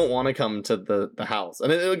don't want to come to the house.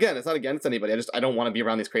 And again, it's not against anybody. I don't want to be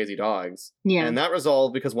around these crazy dogs. Yeah. And that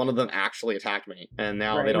resolved because one of them actually attacked me. And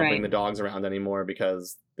now they don't bring the dogs around anymore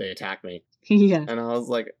because they attacked me. Yeah. And I was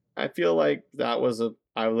like, I feel like that was a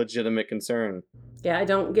legitimate concern. Yeah, I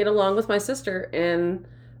don't get along with my sister, and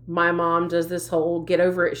my mom does this whole get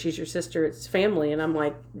over it, she's your sister, it's family, and I'm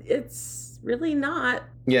like, it's really not.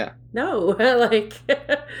 Yeah. No. Like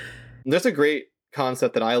there's a great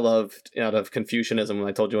concept that I loved out of Confucianism when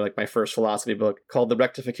I told you, like, my first philosophy book called The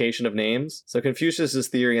Rectification of Names. So Confucius's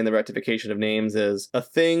theory in The Rectification of Names is a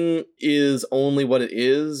thing is only what it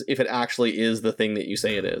is if it actually is the thing that you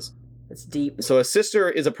say it is. It's deep. So a sister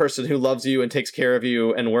is a person who loves you and takes care of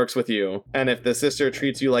you and works with you. And if the sister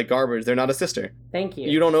treats you like garbage, they're not a sister. Thank you.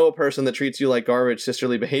 You don't know a person that treats you like garbage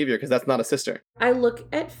sisterly behavior because that's not a sister. I look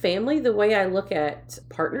at family the way I look at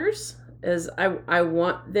partners. Is I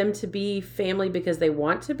want them to be family because they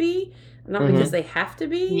want to be, not because they have to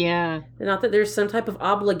be. Yeah. Not that there's some type of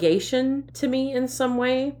obligation to me in some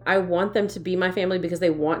way. I want them to be my family because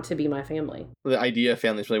they want to be my family. The idea of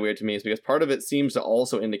family is really weird to me is because part of it seems to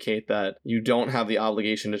also indicate that you don't have the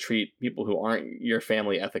obligation to treat people who aren't your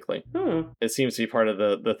family ethically. It seems to be part of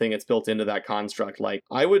the thing that's built into that construct. Like,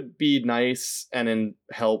 I would be nice and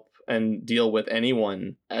help and deal with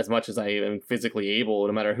anyone as much as I am physically able,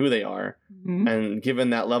 no matter who they are. And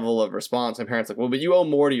given that level of response, my parents are like, well, but you owe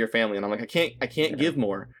more to your family. And I'm like, I can't give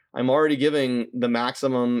more. I'm already giving the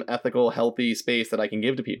maximum ethical, healthy space that I can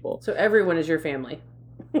give to people. So everyone is your family.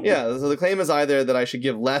 Yeah, so the claim is either that I should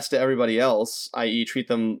give less to everybody else, i.e. treat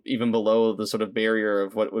them even below the sort of barrier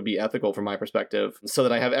of what would be ethical from my perspective, so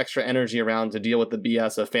that I have extra energy around to deal with the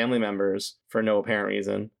BS of family members for no apparent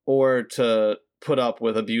reason, or to put up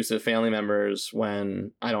with abusive family members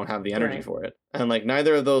when I don't have the energy Right. for it. And like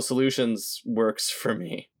neither of those solutions works for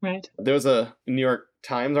me. Right. There was a New York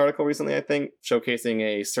Times article recently, I think, showcasing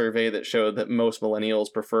a survey that showed that most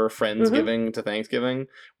millennials prefer Friendsgiving to Thanksgiving,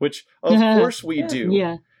 which of course we Yeah. do.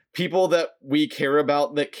 Yeah. People that we care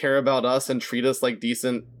about, that care about us and treat us like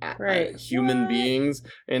decent Right. human What? beings,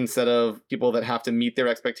 instead of people that have to meet their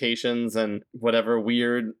expectations and whatever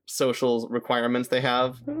weird social requirements they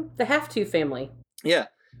have. The have to family. Yeah.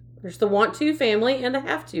 There's the want to family and the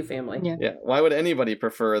have to family. Yeah. Yeah. Why would anybody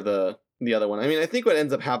prefer the other one? I mean, I think what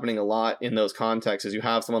ends up happening a lot in those contexts is you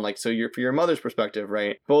have someone like, so for your mother's perspective,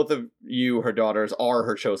 right? Both of you, her daughters, are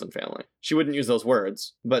her chosen family. She wouldn't use those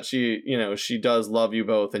words, but she does love you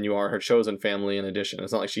both and you are her chosen family in addition.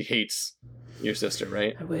 It's not like she hates your sister,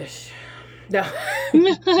 right? I wish. No.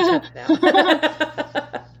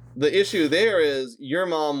 The issue there is your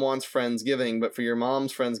mom wants Friendsgiving, but for your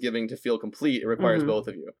mom's Friendsgiving to feel complete, it requires Mhm. both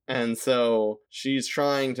of you. And so she's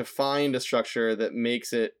trying to find a structure that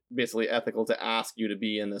makes it basically ethical to ask you to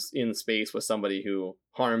be in space with somebody who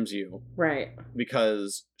harms you, Right.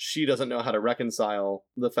 because she doesn't know how to reconcile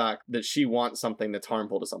the fact that she wants something that's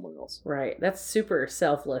harmful to someone else. Right. That's super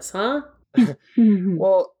selfless, huh?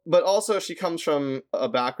 Well, but also she comes from a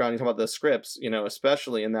background, you talk about the scripts,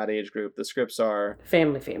 especially in that age group, the scripts are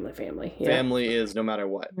Family. Yeah. family is no matter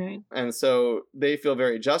what. Right. And so they feel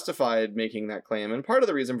very justified making that claim. And part of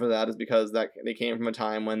the reason for that is because that they came from a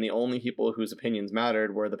time when the only people whose opinions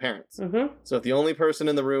mattered were the parents. Mm-hmm. So if the only person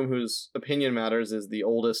in the room whose opinion matters is the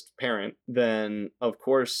oldest parent, then of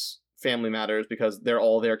course family matters because they're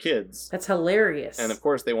all their kids. That's hilarious. And of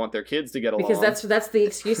course they want their kids to get along. because that's the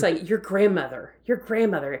excuse. Like your grandmother. If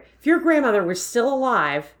your grandmother was still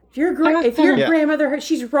alive, if your Yeah. grandmother,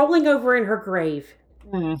 she's rolling over in her grave.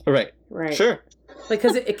 Right. Right. Sure.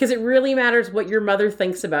 Because it really matters what your mother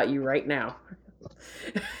thinks about you right now.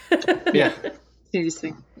 Yeah.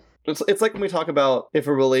 Seriously. It's like when we talk about if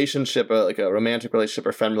a relationship, like a romantic relationship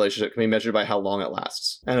or friend relationship, can be measured by how long it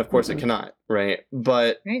lasts. And of course it cannot, right?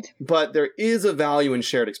 But there is a value in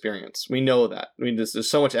shared experience. We know that. I mean, there's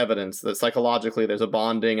so much evidence that psychologically there's a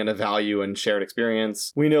bonding and a value in shared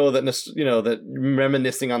experience. We know that, that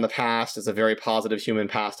reminiscing on the past is a very positive human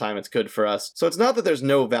pastime. It's good for us. So it's not that there's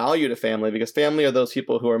no value to family, because family are those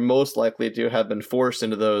people who are most likely to have been forced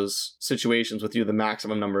into those situations with you the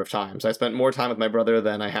maximum number of times. I spent more time with my brother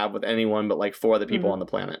than I have with anyone but like 4 other people on the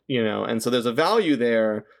planet, and so there's a value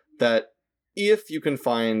there that if you can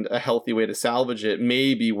find a healthy way to salvage it,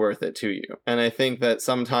 may be worth it to you. And I think that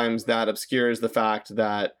sometimes that obscures the fact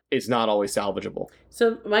that it's not always salvageable.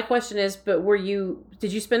 So my question is, but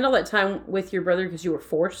did you spend all that time with your brother because you were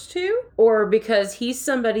forced to, or because he's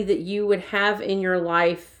somebody that you would have in your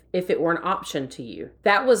life if it were an option to you?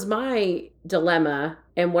 That was my dilemma.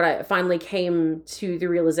 And what I finally came to the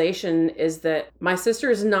realization is that my sister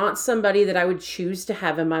is not somebody that I would choose to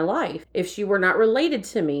have in my life. If she were not related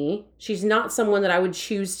to me, she's not someone that I would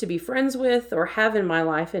choose to be friends with or have in my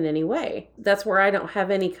life in any way. That's where I don't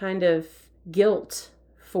have any kind of guilt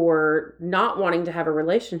for not wanting to have a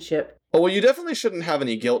relationship. Oh, well, you definitely shouldn't have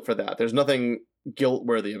any guilt for that. There's nothing guilt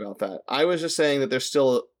worthy about that. I was just saying that there's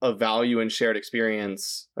still a value in shared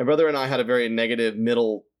experience. My brother and I had a very negative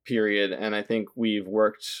middle period, and I think we've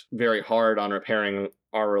worked very hard on repairing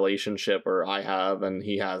our relationship, or I have, and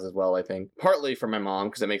he has as well, I think. Partly for my mom,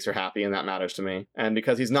 because it makes her happy, and that matters to me, and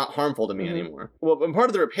because he's not harmful to me anymore. Well, and part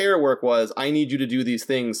of the repair work was, I need you to do these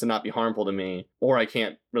things to not be harmful to me, or I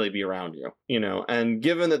can't really be around you, and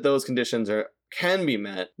given that those conditions can be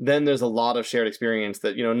met, then there's a lot of shared experience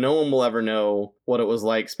that, no one will ever know what it was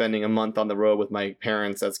like spending a month on the road with my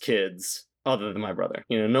parents as kids, other than my brother.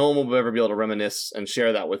 No one will ever be able to reminisce and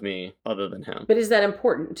share that with me other than him. But is that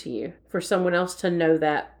important to you, for someone else to know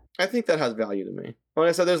that? I think that has value to me. Like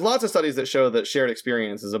I said, there's lots of studies that show that shared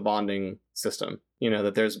experience is a bonding system.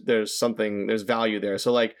 That there's value there.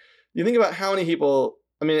 So like, you think about how many people,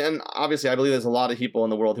 and obviously I believe there's a lot of people in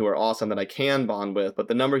the world who are awesome that I can bond with, but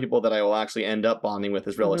the number of people that I will actually end up bonding with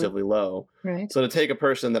is relatively low. Right. So to take a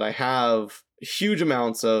person that I have huge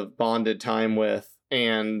amounts of bonded time with,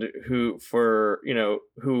 and who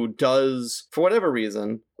does, for whatever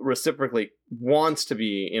reason, reciprocally wants to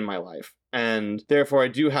be in my life, And therefore, I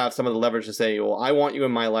do have some of the leverage to say, well, I want you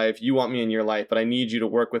in my life, you want me in your life, but I need you to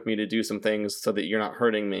work with me to do some things so that you're not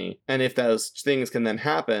hurting me. And if those things can then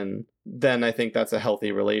happen, then I think that's a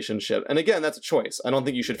healthy relationship. And again, that's a choice. I don't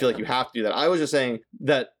think you should feel like you have to do that. I was just saying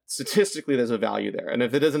that statistically there's a value there. And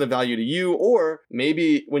if it isn't a value to you, or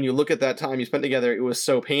maybe when you look at that time you spent together, it was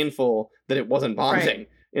so painful that it wasn't bonding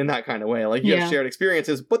in that kind of way. Like you have shared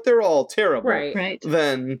experiences, but they're all terrible. Right.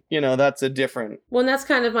 Then, that's a different. Well, and that's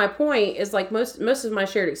kind of my point is like most of my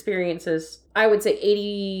shared experiences, I would say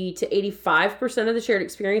 80 to 85% of the shared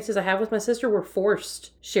experiences I have with my sister were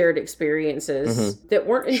forced shared experiences that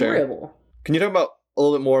weren't enjoyable. Sure. Can you talk about a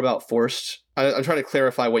little bit more about forced? I'm trying to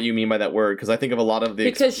clarify what you mean by that word, because I think of a lot of the...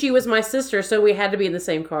 Because she was my sister, so we had to be in the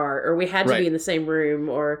same car, or we had to be in the same room,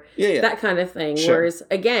 or that kind of thing. Sure. Whereas,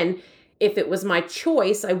 again, if it was my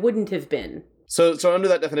choice, I wouldn't have been. So under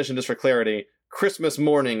that definition, just for clarity, Christmas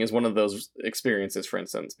morning is one of those experiences, for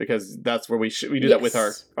instance, because that's where we do that with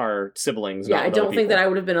our siblings. Yeah, I don't think that I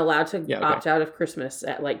would have been allowed to opt out of Christmas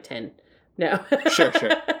at like 10. No. Sure.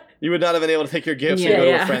 You would not have been able to take your gifts and go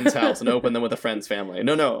to a friend's house and open them with a friend's family.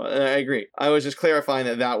 No, I agree. I was just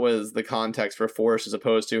clarifying that was the context for forced as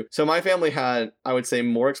opposed to... So my family had, I would say,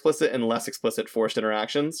 more explicit and less explicit forced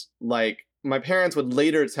interactions. Like, my parents would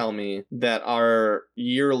later tell me that our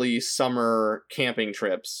yearly summer camping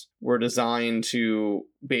trips were designed to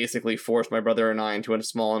basically force my brother and I into a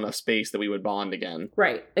small enough space that we would bond again.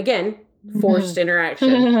 Right. Again, forced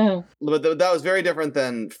interaction. But that was very different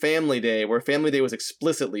than Family Day, where Family Day was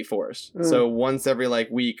explicitly forced. So once every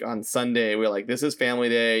week on Sunday, we were like, this is Family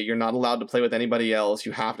Day. You're not allowed to play with anybody else.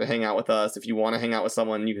 You have to hang out with us. If you want to hang out with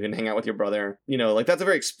someone, you can hang out with your brother. That's a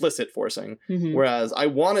very explicit forcing. Whereas I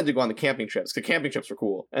wanted to go on the camping trips, because camping trips were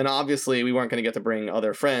cool. And obviously we weren't going to get to bring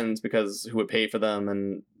other friends, because who would pay for them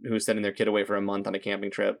and who's sending their kid away for a month on a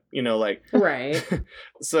camping trip, Right.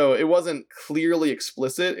 So it wasn't clearly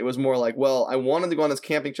explicit. It was more like, well, I wanted to go on this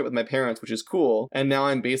camping trip with my parents, which is cool. And now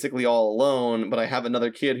I'm basically all alone, but I have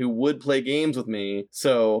another kid who would play games with me.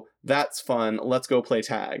 So that's fun. Let's go play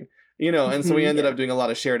tag. And so we ended up doing a lot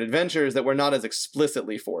of shared adventures that were not as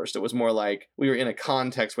explicitly forced. It was more like we were in a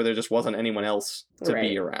context where there just wasn't anyone else to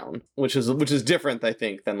be around, which is different, I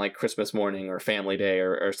think, than like Christmas morning or Family Day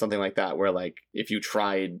or something like that, where if you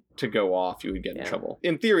tried to go off, you would get in trouble.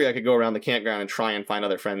 In theory, I could go around the campground and try and find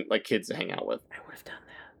other friends, kids to hang out with. I would have done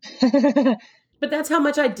that. But that's how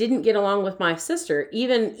much I didn't get along with my sister,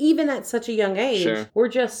 even at such a young age. Sure. We're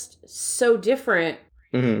just so different.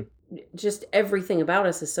 Just everything about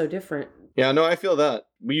us is so different. Yeah, no, I feel that.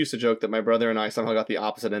 We used to joke that my brother and I somehow got the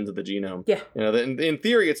opposite ends of the genome. Yeah. In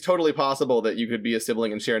theory, it's totally possible that you could be a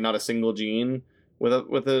sibling and share not a single gene with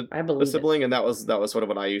a sibling, and that was sort of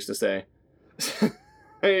what I used to say.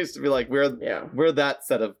 I used to be like, we're that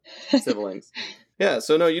set of siblings. Yeah,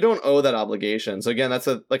 so no, you don't owe that obligation. So again, that's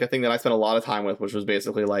a thing that I spent a lot of time with, which was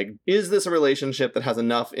basically is this a relationship that has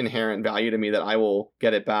enough inherent value to me that I will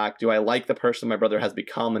get it back? Do I like the person my brother has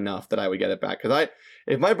become enough that I would get it back? Because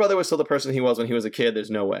if my brother was still the person he was when he was a kid,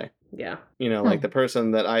 there's no way. Yeah. The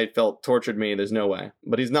person that I felt tortured me, there's no way.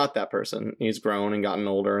 But he's not that person. He's grown and gotten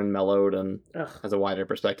older and mellowed and has a wider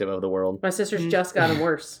perspective of the world. My sister's just gotten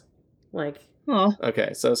worse. Oh.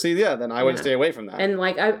 Okay, so see, then I would stay away from that. And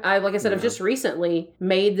like I said, I've just recently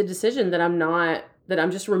made the decision that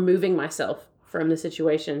I'm just removing myself from the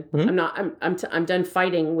situation. I'm done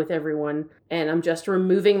fighting with everyone, and I'm just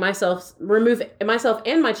remove myself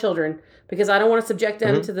and my children, because I don't want to subject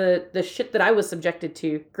them to the shit that I was subjected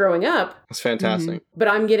to growing up. That's fantastic. But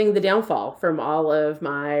I'm getting the downfall from all of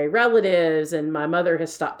my relatives, and my mother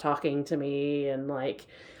has stopped talking to me, and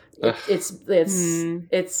there's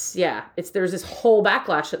this whole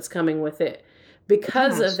backlash that's coming with it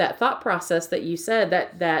because of that thought process that you said,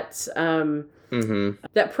 that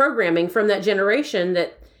programming from that generation,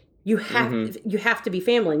 that you have to be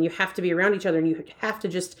family and you have to be around each other and you have to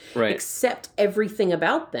just accept everything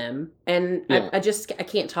about them. And I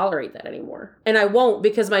can't tolerate that anymore. And I won't,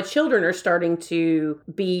 because my children are starting to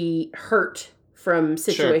be hurt from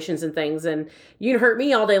situations and things, and you can hurt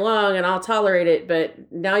me all day long and I'll tolerate it, but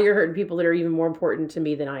now you're hurting people that are even more important to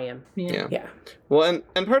me than I am. Yeah. Well,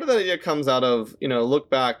 and part of that idea comes out of, look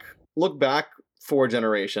back 4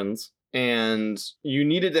 generations, and you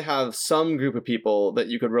needed to have some group of people that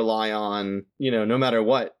you could rely on, no matter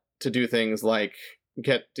what, to do things like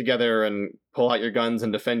get together and pull out your guns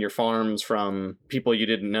and defend your farms from people you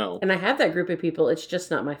didn't know. And I have that group of people, it's just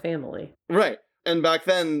not my family. Right. And back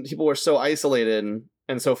then, people were so isolated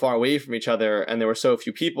and so far away from each other, and there were so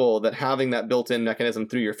few people, that having that built-in mechanism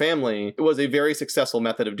through your family, it was a very successful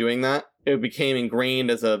method of doing that. It became ingrained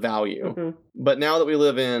as a value. But now that we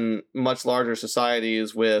live in much larger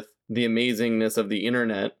societies with the amazingness of the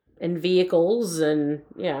internet. And vehicles and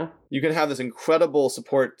You can have this incredible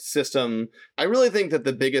support system. I really think that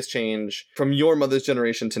the biggest change from your mother's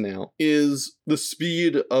generation to now is the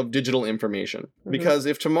speed of digital information. Mhm. Because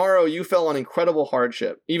if tomorrow you fell on incredible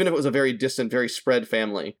hardship, even if it was a very distant, very spread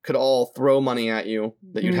family, could all throw money at you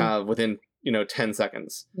that you'd Mhm. have within 10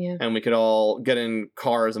 seconds. Yeah. And we could all get in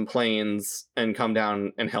cars and planes and come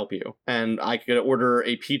down and help you. And I could order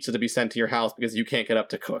a pizza to be sent to your house because you can't get up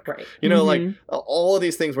to cook. right. Like Mhm. all of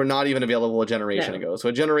these things were not even available a generation No. ago. So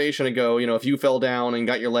a generation ago, if you fell down and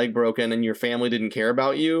got your leg broken and your family didn't care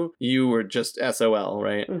about you, you were just SOL,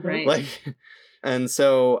 right? Mhm. Right. Like, and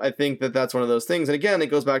so I think that that's one of those things. And again, it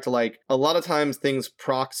goes back to like a lot of times things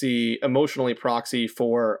emotionally proxy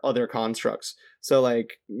for other constructs. So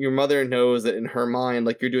like your mother knows that in her mind,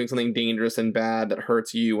 like you're doing something dangerous and bad that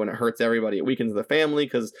hurts you and it hurts everybody. It weakens the family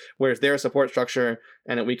because where's their support structure,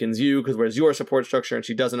 and it weakens you because where's your support structure, and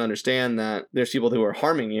she doesn't understand that there's people who are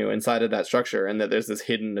harming you inside of that structure and that there's this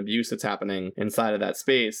hidden abuse that's happening inside of that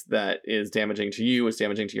space that is damaging to you, is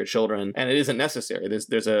damaging to your children, and it isn't necessary.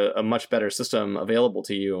 There's a much better system available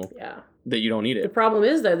to you Yeah. that you don't need The it. problem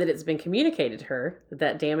is though that it's been communicated to her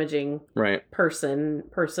that damaging Right.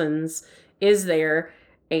 persons is there,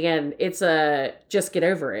 and it's a just get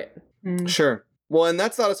over it. Mm. Sure. Well, and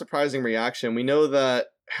that's not a surprising reaction. We know that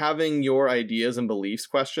having your ideas and beliefs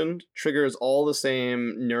questioned triggers all the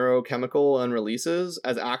same neurochemical unreleases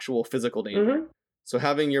as actual physical danger. Mhm. So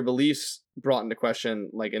having your beliefs brought into question,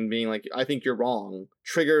 like, and being like, I think you're wrong,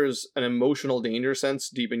 triggers an emotional danger sense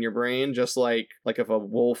deep in your brain, just like if a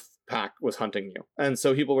wolf pack was hunting you. And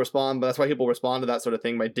so people respond, but that's why people respond to that sort of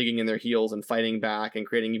thing by digging in their heels and fighting back and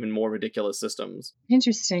creating even more ridiculous systems.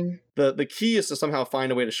 Interesting. The key is to somehow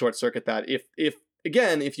find a way to short circuit that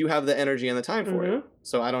if you have the energy and the time for it. Mhm.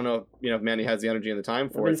 So I don't know if Mandy has the energy and the time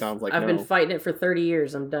for it. Sounds like I've no. been fighting it for 30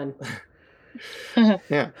 years. I'm done.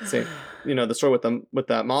 Yeah, see, the story with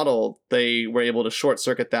that model, they were able to short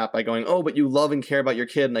circuit that by going, oh, but you love and care about your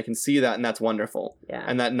kid, and I can see that, and that's wonderful. Yeah.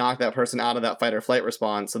 And that knocked that person out of that fight or flight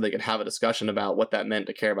response so they could have a discussion about what that meant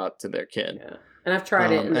to care about to their kid. Yeah. And I've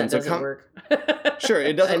tried it, and that so doesn't work. Sure,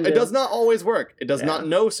 it doesn't. It does not always work. It does not. Yeah.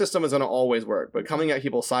 No system is going to always work. But coming at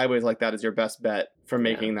people sideways like that is your best bet for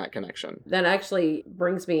making that connection. That actually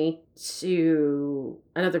brings me to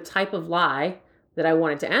another type of lie that I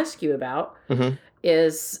wanted to ask you about. Mhm.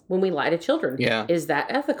 Is when we lie to children. Yeah. Is that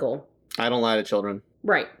ethical? I don't lie to children.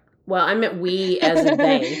 Right. Well, I meant we as in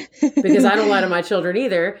they, because I don't lie to my children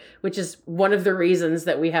either, which is one of the reasons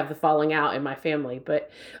that we have the falling out in my family.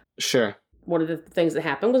 But Sure. one of the things that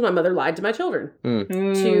happened was my mother lied to my children to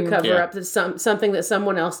Mm. cover up something that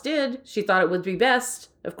someone else did. She thought it would be best,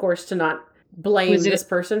 of course, to not blame Was it- this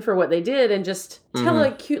person for what they did and just tell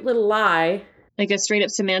a cute little lie. Like a straight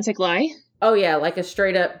up semantic lie? Oh yeah, like a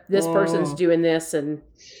straight up, this person's Oh. doing this, and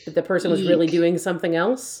but the person was really Eek. doing something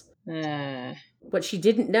else. What she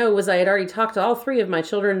didn't know was I had already talked to all three of my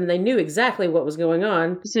children, and they knew exactly what was going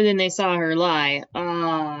on. So then they saw her lie.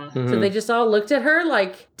 Ah. So Mhm. they just all looked at her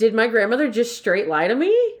like, did my grandmother just straight lie to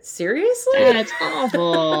me? Seriously? That's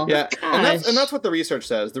awful. Yeah, and Gosh. that's what the research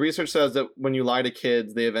says. The research says that when you lie to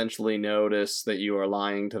kids, they eventually notice that you are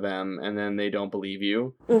lying to them, and then they don't believe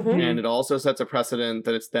you. Mhm. And it also sets a precedent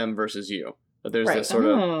that it's them versus you. That there's Right. this sort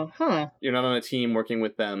of, Oh, huh. you're not on a team working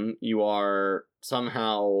with them. You are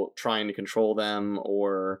somehow trying to control them,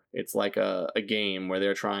 or it's like a game where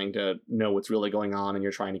they're trying to know what's really going on, and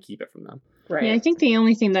you're trying to keep it from them. Right. Yeah, I think the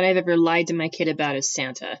only thing that I've ever lied to my kid about is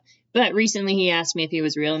Santa. But recently he asked me if he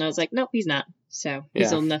was real, and I was like, nope, he's not. So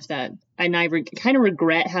he's Yeah. old enough that, and I kind of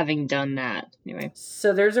regret having done that. Anyway.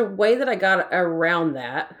 So there's a way that I got around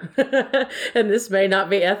that, and this may not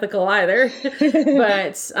be ethical either,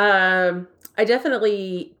 but I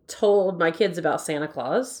definitely told my kids about Santa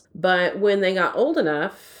Claus. But when they got old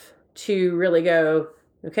enough to really go,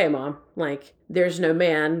 okay, Mom, like, there's no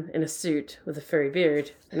man in a suit with a furry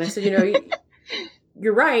beard. And I said,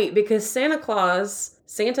 you're right, because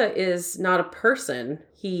Santa is not a person.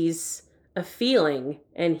 He's a feeling,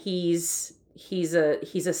 and he's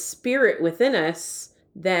a spirit within us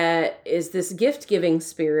that is this gift-giving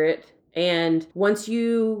spirit. And once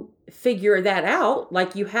you figure that out,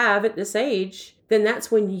 like you have at this age, then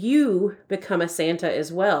that's when you become a Santa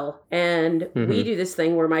as well. And we do this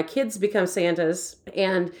thing where my kids become Santas,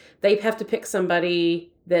 and they have to pick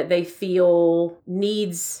somebody that they feel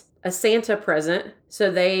needs a Santa present.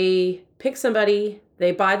 So they pick somebody,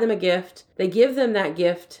 they buy them a gift, they give them that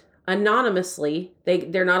gift anonymously.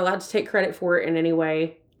 They're not allowed to take credit for it in any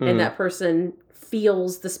way. And that person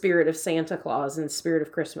feels the spirit of Santa Claus and the spirit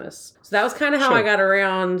of Christmas. So that was kind of how Sure. I got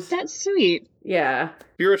around That's sweet. Yeah.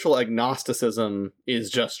 Spiritual agnosticism is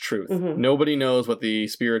just truth. Mhm. Nobody knows what the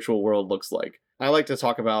spiritual world looks like. I like to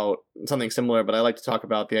talk about something similar, but I like to talk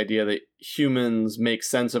about the idea that humans make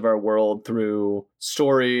sense of our world through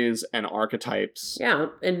stories and archetypes. Yeah.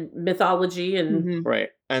 And mythology and Mhm. Right.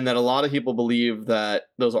 And that a lot of people believe that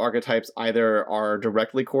those archetypes either are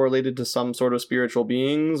directly correlated to some sort of spiritual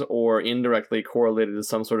beings or indirectly correlated to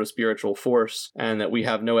some sort of spiritual force, and that we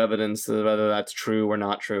have no evidence of whether that's true or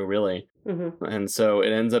not true, really. Mhm. And so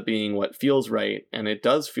it ends up being what feels right, and it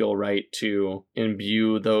does feel right to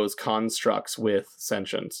imbue those constructs with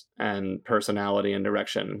sentience and personality and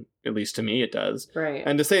direction. At least to me, it does. Right.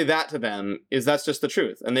 And to say that to them that's just the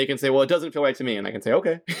truth. And they can say, well, it doesn't feel right to me. And I can say,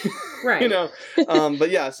 okay. Right. You know,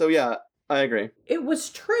 but yeah, so yeah, I agree. It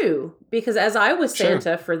was true because as I was Sure.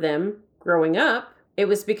 Santa for them growing up, it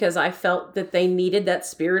was because I felt that they needed that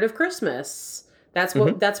spirit of Christmas. That's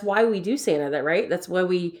what that's why we do Santa, that right? That's why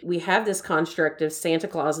we have this construct of Santa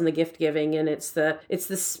Claus and the gift giving, and it's the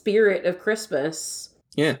spirit of Christmas.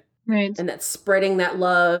 Yeah. Right. And that's spreading that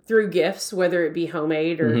love through gifts, whether it be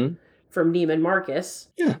homemade or Mhm. from Neiman Marcus.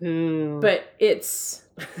 Ooh. But it's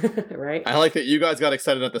right. I like that you guys got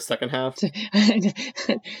excited at the second half.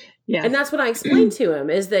 Yeah. And that's what I explained to him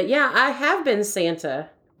is that, yeah, I have been Santa,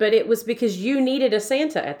 but it was because you needed a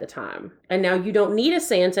Santa at the time. And now you don't need a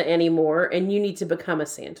Santa anymore and you need to become a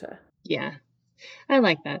Santa. Yeah. I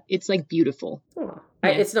like that. It's like beautiful. Oh,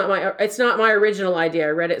 Yeah. it's not my original idea.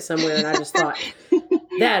 I read it somewhere and I just thought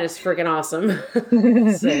that is freaking awesome.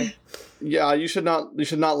 So, Yeah, you should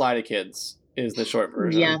not lie to kids is the short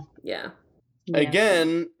version. Yeah. yeah. Yeah.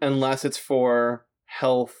 Again, unless it's for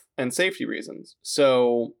health and safety reasons.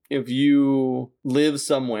 So if you live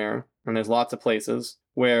somewhere, and there's lots of places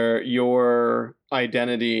where your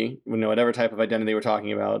identity, whatever type of identity we're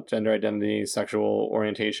talking about, gender identity, sexual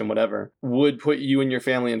orientation, whatever, would put you and your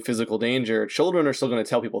family in physical danger, children are still going to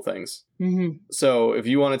tell people things. Mhm. So if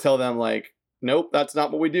you want to tell them like, nope, that's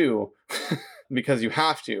not what we do, because you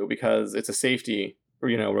have to, because it's a safety,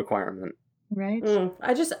 requirement. Right.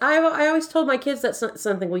 I always told my kids that's not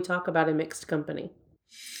something we talk about in mixed company.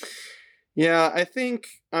 Yeah, I think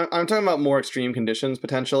I'm talking about more extreme conditions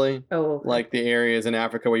potentially, Oh, okay. like the areas in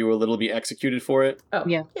Africa where you will literally be executed for it. Oh,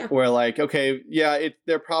 Yeah. yeah. Where like, okay, yeah,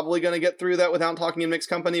 they're probably going to get through that without talking in mixed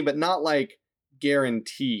company, but not like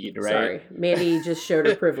guaranteed, right? Sorry, Mandy just showed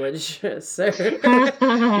her privilege. So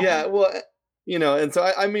Yeah, well, and so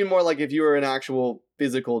I mean more like if you were in actual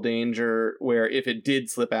physical danger where if it did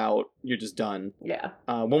slip out, you're just done. yeah.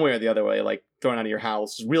 One way or the other way, like thrown out of your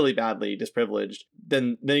house, really badly disprivileged,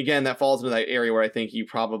 then again, that falls into that area where I think you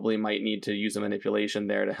probably might need to use a manipulation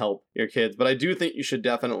there to help your kids. But I do think you should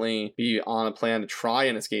definitely be on a plan to try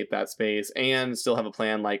and escape that space and still have a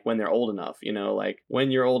plan like when they're old enough, like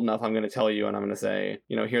when you're old enough, I'm going to tell you and I'm going to say,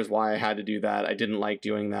 here's why I had to do that. I didn't like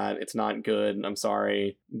doing that. It's not good. I'm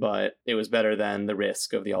sorry, but it was better than the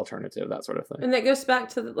risk of the alternative, that sort of thing. And that goes back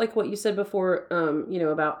to like what you said before,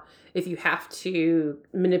 about if you have to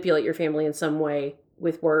manipulate your family in some way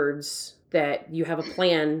with words, that you have a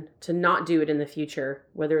plan to not do it in the future,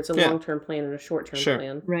 whether it's a long-term plan and a short-term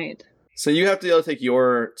plan. Right. So you have to be able to take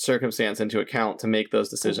your circumstance into account to make those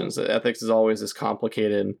decisions. Ethics is always this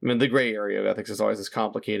complicated. I mean, the gray area of ethics is always this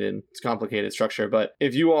complicated structure. But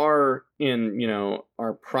if you are in,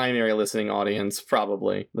 our primary listening audience,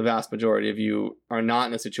 probably the vast majority of you are not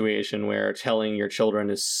in a situation where telling your children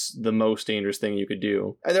is the most dangerous thing you could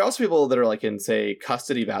do. And there are also people that are like in, say,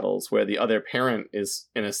 custody battles where the other parent is,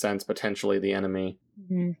 in a sense, potentially the enemy.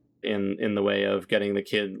 Mhm. In the way of getting the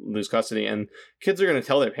kid lose custody, and kids are going to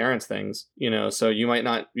tell their parents things, so you might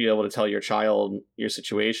not be able to tell your child your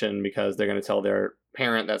situation because they're going to tell their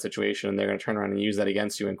parent that situation and they're going to turn around and use that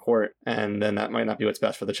against you in court, and then that might not be what's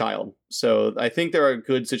best for the child. So I think there are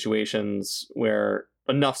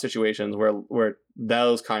enough situations where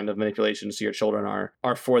those kind of manipulations to your children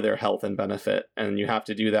are for their health and benefit, and you have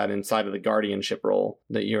to do that inside of the guardianship role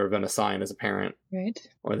that you're going to sign as a parent. Right.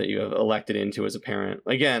 Or that you have elected into as a parent.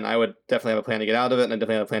 Again, I would definitely have a plan to get out of it, and I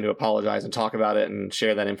definitely have a plan to apologize and talk about it and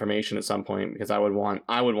share that information at some point, because I would want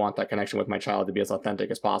that connection with my child to be as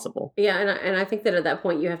authentic as possible. Yeah, and I think that at that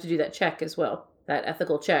point you have to do that check as well, that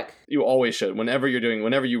ethical check. You always should. Whenever you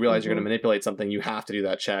realize you're going to manipulate something, you have to do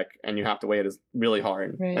that check, and you have to weigh it as really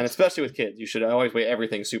hard. Right. And especially with kids, you should always weigh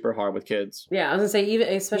everything super hard with kids. Yeah, I was gonna say even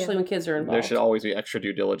especially when kids are involved. There should always be extra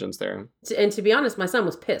due diligence there. And to be honest, my son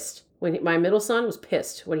was pissed my middle son was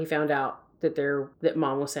pissed when he found out that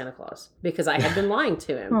mom was Santa Claus, because I had been lying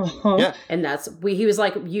to him. Uh-huh. Yeah. And he was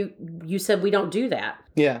like, you said we don't do that.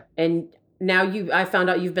 Yeah. And now I found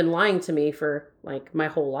out you've been lying to me for like my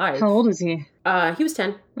whole life. How old is he? He was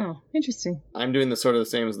 10. Oh, interesting. I'm doing the sort of the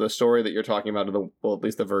same as the story that you're talking about, or well, at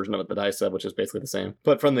least the version of it that I said, which is basically the same,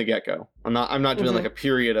 but from the get-go. I'm not doing like a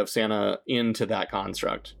period of Santa into that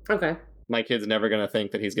construct. Okay. My kid's never going to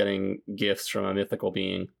think that he's getting gifts from a mythical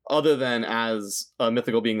being, other than as a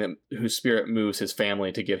mythical being whose spirit moves his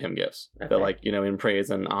family to give him gifts. Okay. That, like, you know, in praise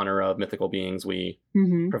and honor of mythical beings, we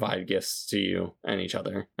provide gifts to you and each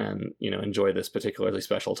other, and, you know, enjoy this particularly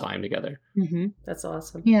special time together. That's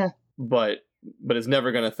awesome. Yeah. But it's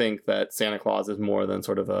never going to think that Santa Claus is more than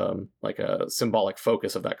sort of like a symbolic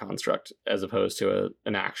focus of that construct, as opposed to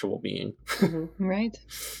an actual being. Right.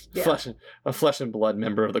 Yeah. A flesh and blood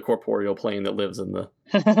member of the corporeal plane that lives in the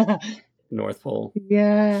North Pole.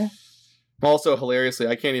 Yeah. Also, hilariously,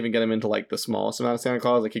 I can't even get him into like the smallest amount of Santa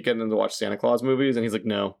Claus. I keep getting him to watch Santa Claus movies, and he's like,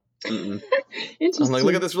 no. I'm like,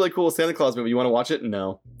 look at this really cool Santa Claus movie. You want to watch it?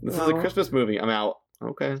 No. This is a Christmas movie. I'm out.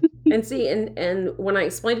 Okay. And see, and when I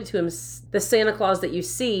explained it to him, the Santa Claus that you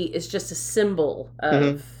see is just a symbol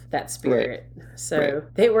of that spirit. Right. So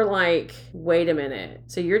they were like, wait a minute.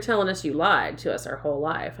 So you're telling us you lied to us our whole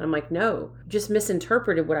life? And I'm like, no, you just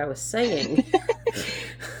misinterpreted what I was saying.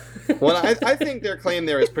 Well, I think their claim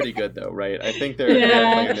there is pretty good, though, right? I think their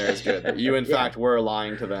claim there is good. That you, in fact, were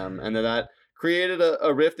lying to them, and that created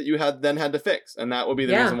a rift that you had to fix. And that would be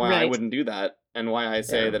the reason why I wouldn't do that. And why I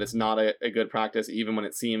say that it's not a good practice, even when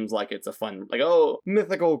it seems like it's a fun, like, oh,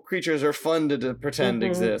 mythical creatures are fun to pretend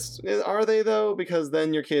exist. Are they, though? Because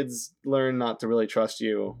then your kids learn not to really trust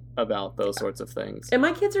you about those sorts of things. And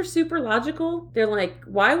my kids are super logical. They're like,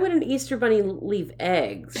 why would an Easter bunny leave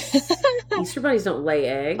eggs? Easter bunnies don't lay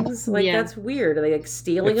eggs. Like, that's weird. Are they like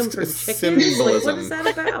stealing them from chickens? Like, what is that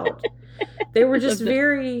about? They were just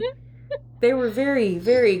They were very,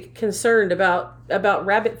 very concerned about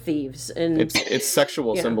rabbit thieves, and it's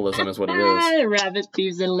sexual symbolism is what it is. Rabbit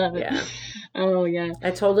thieves, I love it. Yeah. Oh yeah. I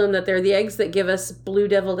told them that they're the eggs that give us blue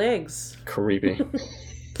deviled eggs. Creepy.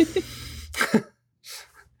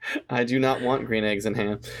 I do not want green eggs in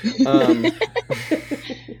ham.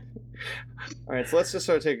 All right, so let's just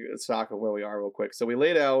sort of take stock of where we are real quick. So we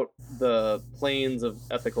laid out the planes of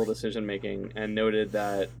ethical decision making and noted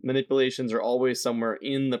that manipulations are always somewhere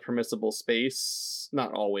in the permissible space.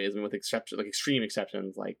 Not always, I mean, with exceptions, like extreme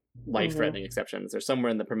exceptions, like life-threatening exceptions. They're somewhere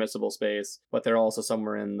in the permissible space, but they're also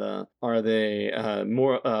somewhere in the, are they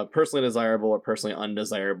more personally desirable or personally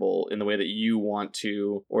undesirable in the way that you want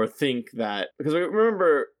to or think that, because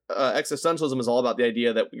remember, existentialism is all about the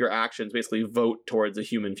idea that your actions basically vote towards a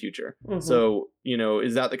human future. So, you know,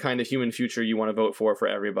 is that the kind of human future you want to vote for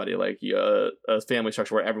everybody? Like a family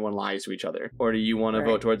structure where everyone lies to each other? Or do you want to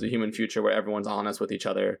vote towards a human future where everyone's honest with each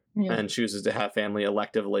other and chooses to have family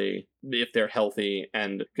electively if they're healthy?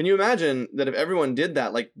 And can you imagine that if everyone did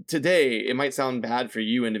that, like today, it might sound bad for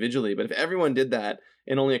you individually, but if everyone did that,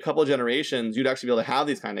 in only a couple of generations, you'd actually be able to have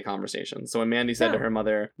these kind of conversations. So when Mandy said to her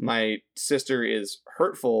mother, my sister is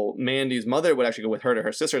hurtful, Mandy's mother would actually go with her to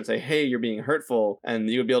her sister and say, hey, you're being hurtful. And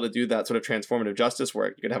you would be able to do that sort of transformative justice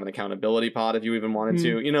work. You could have an accountability pod if you even wanted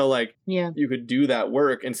to. You know, like, you could do that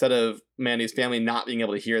work instead of Mandy's family not being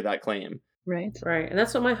able to hear that claim. Right. And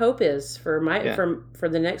that's what my hope is for my for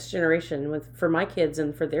the next generation, for my kids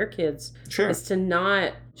and for their kids. Is to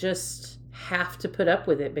not just have to put up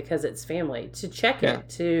with it because it's family, to check it,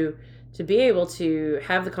 to be able to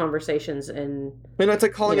have the conversations. And I mean, it's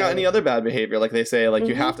like calling out any other bad behavior. Like they say, like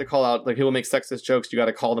you have to call out, like people make sexist jokes, you got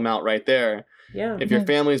to call them out right there. If your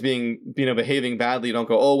family's being, behaving badly, you don't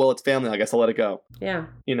go, oh, well, it's family, I guess I'll let it go.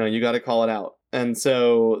 You got to call it out. And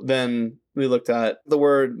so then we looked at the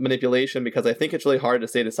word manipulation because I think it's really hard to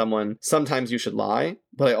say to someone, sometimes you should lie.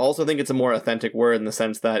 But I also think it's a more authentic word in the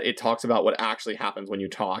sense that it talks about what actually happens when you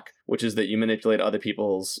talk, which is that you manipulate other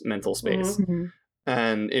people's mental space.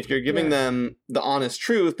 And if you're giving them the honest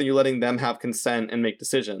truth, then you're letting them have consent and make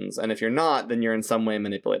decisions. And if you're not, then you're in some way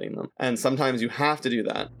manipulating them. And sometimes you have to do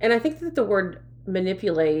that. And I think that the word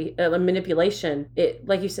manipulation, it,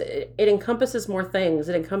 like you said, it encompasses more things.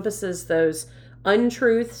 It encompasses those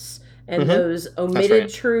untruths and those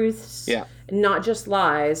omitted truths, not just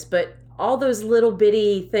lies, but all those little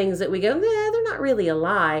bitty things that we go, they're not really a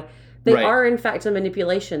lie. They are in fact a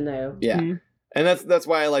manipulation, though. And that's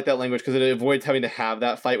why I like that language, because it avoids having to have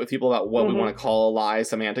that fight with people about what we want to call a lie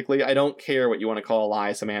semantically. I don't care what you want to call a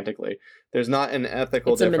lie semantically. There's not an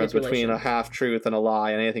ethical difference between a half-truth and a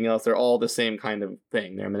lie and anything else. They're all the same kind of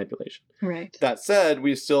thing. They're manipulation. Right. That said,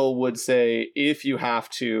 we still would say if you have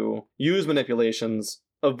to use manipulations,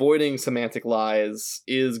 avoiding semantic lies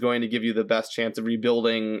is going to give you the best chance of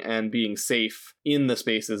rebuilding and being safe in the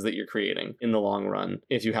spaces that you're creating in the long run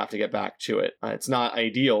if you have to get back to it. It's not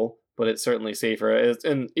ideal, but it's certainly safer. It's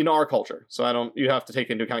in our culture. So you have to take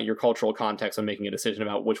into account your cultural context when making a decision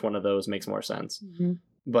about which one of those makes more sense. Mm-hmm.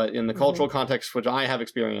 But in the cultural context, which I have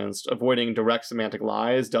experienced, avoiding direct semantic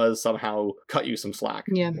lies does somehow cut you some slack.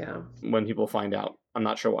 Yeah. When people find out. I'm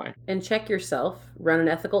not sure why. And check yourself. Run an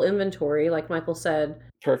ethical inventory, like Michael said.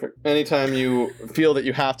 Perfect. Anytime you feel that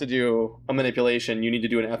you have to do a manipulation, you need to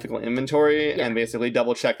do an ethical inventory and basically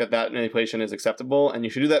double check that manipulation is acceptable. And you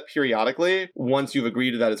should do that periodically once you've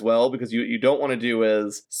agreed to that as well, because you don't want to do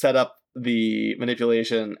is set up the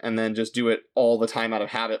manipulation and then just do it all the time out of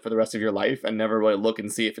habit for the rest of your life and never really look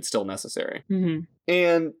and see if it's still necessary. Mm-hmm.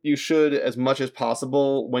 And you should, as much as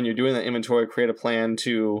possible, when you're doing that inventory, create a plan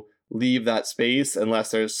to leave that space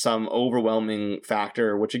unless there's some overwhelming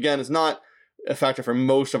factor, which again is not a factor for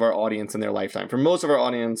most of our audience in their lifetime. For most of our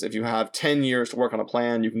audience, if you have 10 years to work on a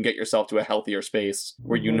plan, you can get yourself to a healthier space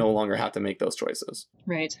where you no longer have to make those choices.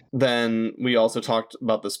 Right. Then we also talked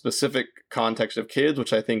about the specific context of kids,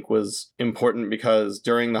 which I think was important because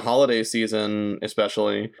during the holiday season,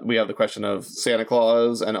 especially, we have the question of Santa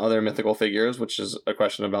Claus and other mythical figures, which is a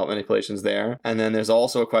question about manipulations there. And then there's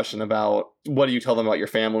also a question about what do you tell them about your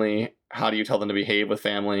family? How do you tell them to behave with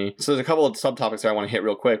family? So there's a couple of subtopics there I want to hit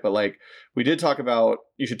real quick, but like we did talk about,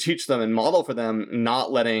 you should teach them and model for them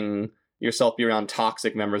not letting yourself be around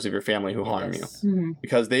toxic members of your family who harm you,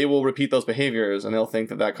 because they will repeat those behaviors and they'll think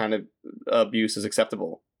that kind of abuse is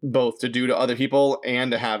acceptable, both to do to other people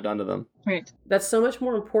and to have done to them. Right. That's so much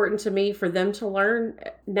more important to me for them to learn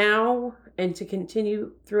now and to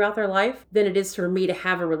continue throughout their life than it is for me to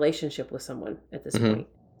have a relationship with someone at this point.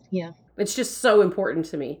 Yeah. It's just so important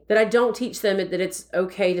to me that I don't teach them that it's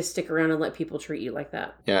okay to stick around and let people treat you like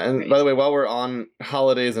that. Yeah, and by the way, while we're on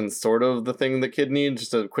holidays and sort of the thing that kid needs,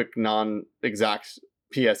 just a quick non-exact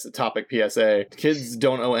topic PSA. Kids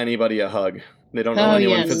don't owe anybody a hug. They don't owe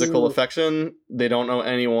anyone physical affection. They don't owe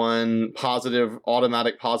anyone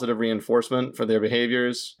automatic positive reinforcement for their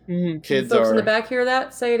behaviors. Kids folks in the back hear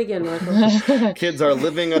that? Say it again, Michael. Kids are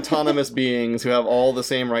living autonomous beings who have all the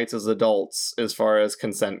same rights as adults as far as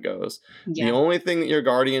consent goes. Yeah. The only thing that your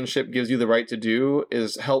guardianship gives you the right to do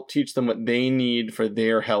is help teach them what they need for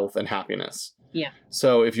their health and happiness. Yeah.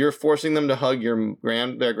 So if you're forcing them to hug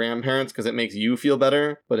their grandparents because it makes you feel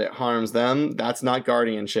better, but it harms them, that's not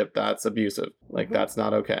guardianship. That's abusive. Like, that's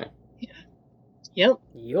not okay. Yeah.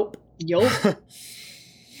 Yep.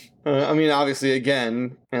 I mean, obviously,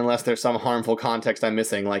 again, unless there's some harmful context I'm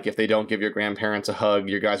missing, like if they don't give your grandparents a hug,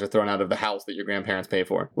 you guys are thrown out of the house that your grandparents pay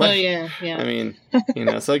for. Like, yeah. I mean,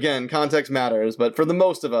 so again, context matters, but for the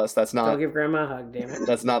most of us, that's not... Don't give grandma a hug, damn it.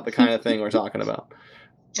 That's not the kind of thing we're talking about.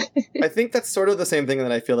 I think that's sort of the same thing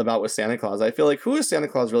that I feel about with Santa Claus. I feel like, who is Santa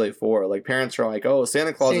Claus really for? Like, parents are like, oh,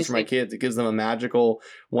 Santa Claus is for my kids. It gives them a magical,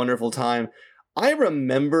 wonderful time. I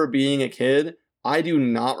remember being a kid. I do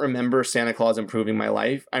not remember Santa Claus improving my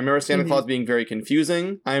life. I remember Santa Claus being very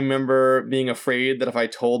confusing. I remember being afraid that if I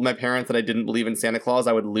told my parents that I didn't believe in Santa Claus,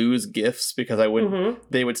 I would lose gifts because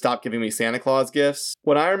they would stop giving me Santa Claus gifts.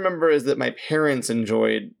 What I remember is that my parents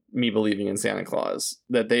enjoyed me believing in Santa Claus,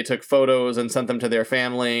 that they took photos and sent them to their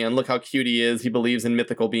family and look how cute he is. He believes in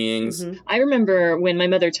mythical beings. I remember when my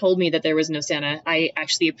mother told me that there was no Santa, I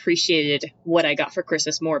actually appreciated what I got for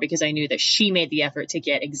Christmas more because I knew that she made the effort to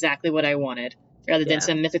get exactly what I wanted rather than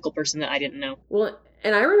some mythical person that I didn't know. Well,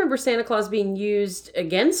 and I remember Santa Claus being used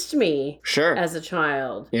against me as a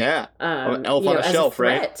child. Yeah. Elf on a shelf,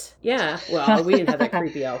 right? Yeah. Well, we didn't have that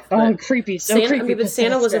creepy elf. Creepy. So Santa, creepy. I mean, but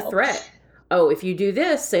Santa was a threat. Oh, if you do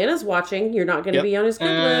this, Santa's watching. You're not going to be on his good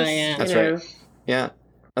list. Yeah. That's right. Yeah.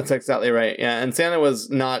 That's exactly right. Yeah, and Santa was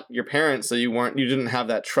not your parents, so you didn't have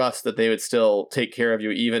that trust that they would still take care of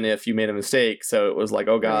you even if you made a mistake. So it was like,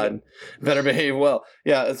 oh God, better behave well.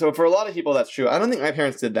 Yeah, so for a lot of people that's true. I don't think my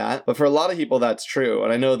parents did that, but for a lot of people that's true.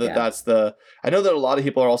 And I know that I know that a lot of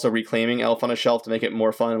people are also reclaiming Elf on a Shelf to make it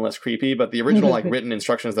more fun and less creepy, but the original written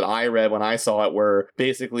instructions that I read when I saw it were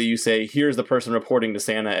basically you say, here's the person reporting to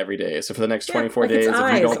Santa every day. So for the next 24 days, if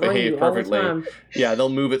you don't behave perfectly, they'll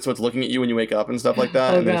move it so it's looking at you when you wake up and stuff like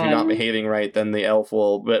that. And then if you're not behaving right, then the elf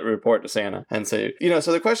will report to Santa. And so,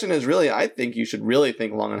 so the question is really, I think you should really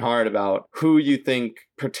think long and hard about who you think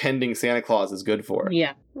pretending Santa Claus is good for.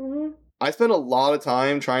 Yeah. I spend a lot of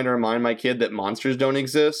time trying to remind my kid that monsters don't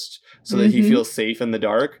exist so that he feels safe in the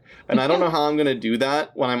dark. And I don't know how I'm going to do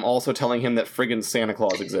that when I'm also telling him that friggin' Santa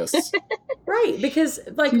Claus exists. Right. Because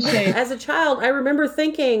as a child, I remember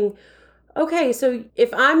thinking, okay, so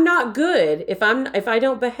if I'm not good, if I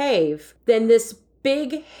don't behave, then this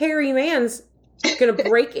big hairy man's gonna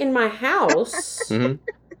break in my house.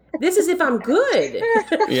 This is if I'm good.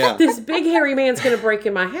 Yeah. This big hairy man's gonna break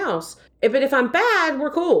in my house. But if I'm bad,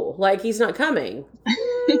 we're cool. Like, he's not coming.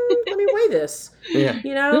 let me weigh this. Yeah.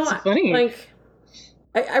 You know, That's funny. like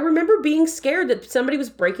I remember being scared that somebody was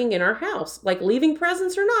breaking in our house, like leaving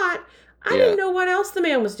presents or not. I didn't know what else the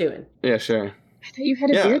man was doing. Yeah, sure. I thought you had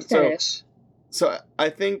a Yeah, beard so- fetish. So I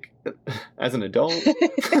think, as an adult, not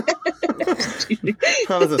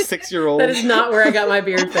as a 6-year-old. That is not where I got my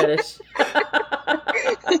beard fetish.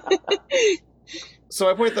 So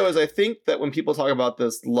my point, though, is I think that when people talk about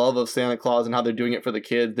this love of Santa Claus and how they're doing it for the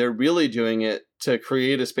kids, they're really doing it to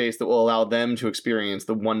create a space that will allow them to experience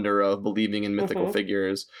the wonder of believing in mythical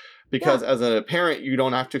figures. Because as a parent, you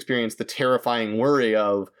don't have to experience the terrifying worry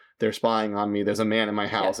of, they're spying on me, there's a man in my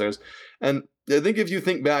house, and I think if you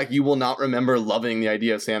think back, you will not remember loving the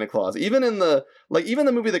idea of Santa Claus. Even in the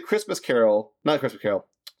movie The Christmas Carol, not Christmas Carol,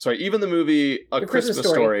 sorry, even the movie A Christmas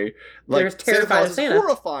Story, like They're Santa terrified Claus of is Santa.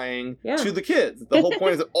 horrifying to the kids. The whole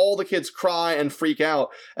point is that all the kids cry and freak out,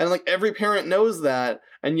 and like every parent knows that,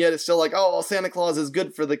 and yet it's still like, oh, Santa Claus is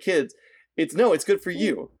good for the kids. It's good for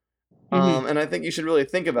you. And I think you should really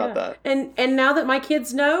think about that. And now that my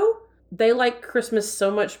kids know, they like Christmas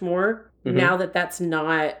so much more now that that's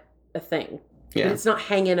not a thing. Yeah. That it's not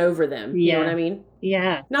hanging over them. You know what I mean?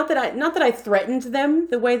 Yeah. Not that I threatened them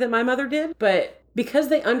the way that my mother did, but because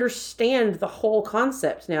they understand the whole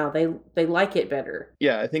concept now, they like it better.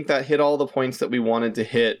 Yeah, I think that hit all the points that we wanted to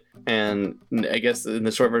hit. And I guess in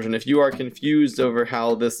the short version, if you are confused over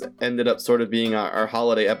how this ended up sort of being our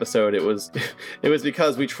holiday episode, it was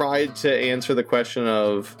because we tried to answer the question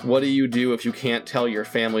of, what do you do if you can't tell your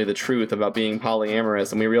family the truth about being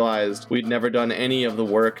polyamorous? And we realized we'd never done any of the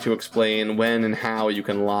work to explain when and how you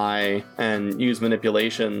can lie and use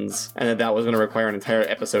manipulations, and that was going to require an entire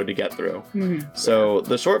episode to get through. So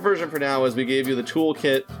the short version for now is we gave you the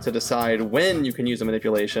toolkit to decide when you can use a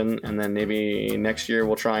manipulation, and then maybe next year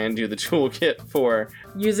we'll try and do the toolkit for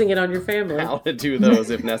using it on your family. How to do those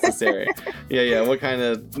if necessary. What kind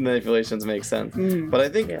of manipulations make sense. But I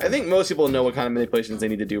think most people know what kind of manipulations they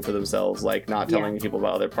need to do for themselves, like not telling people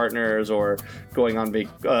about other partners or going on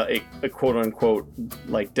a quote unquote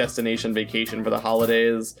like destination vacation for the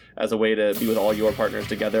holidays as a way to be with all your partners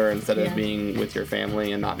together instead of being with your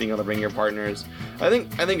family and not being able to bring your partners. I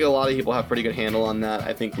think a lot of people have pretty good handle on that.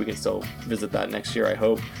 I think we can still visit that next year, I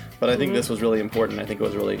hope. But I think this was really important. I think it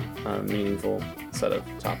was a really meaningful set of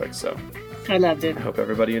topics. So I loved it. I hope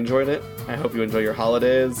everybody enjoyed it. I hope you enjoy your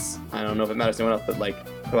holidays. I don't know if it matters to anyone else, but like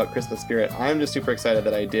about Christmas spirit, I'm just super excited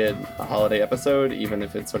that I did a holiday episode, even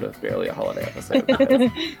if it's sort of barely a holiday episode.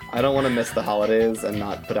 I don't want to miss the holidays and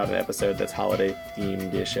not put out an episode that's holiday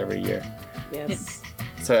themed-ish every year. Yes.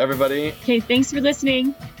 So everybody. Okay, thanks for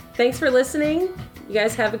listening. Thanks for listening. You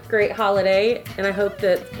guys have a great holiday, and I hope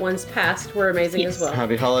that ones past were amazing as well.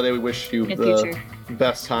 Happy holiday. We wish you the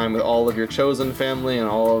best time with all of your chosen family and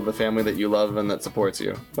all of the family that you love and that supports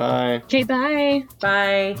you. Bye. Okay, bye.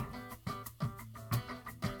 Bye.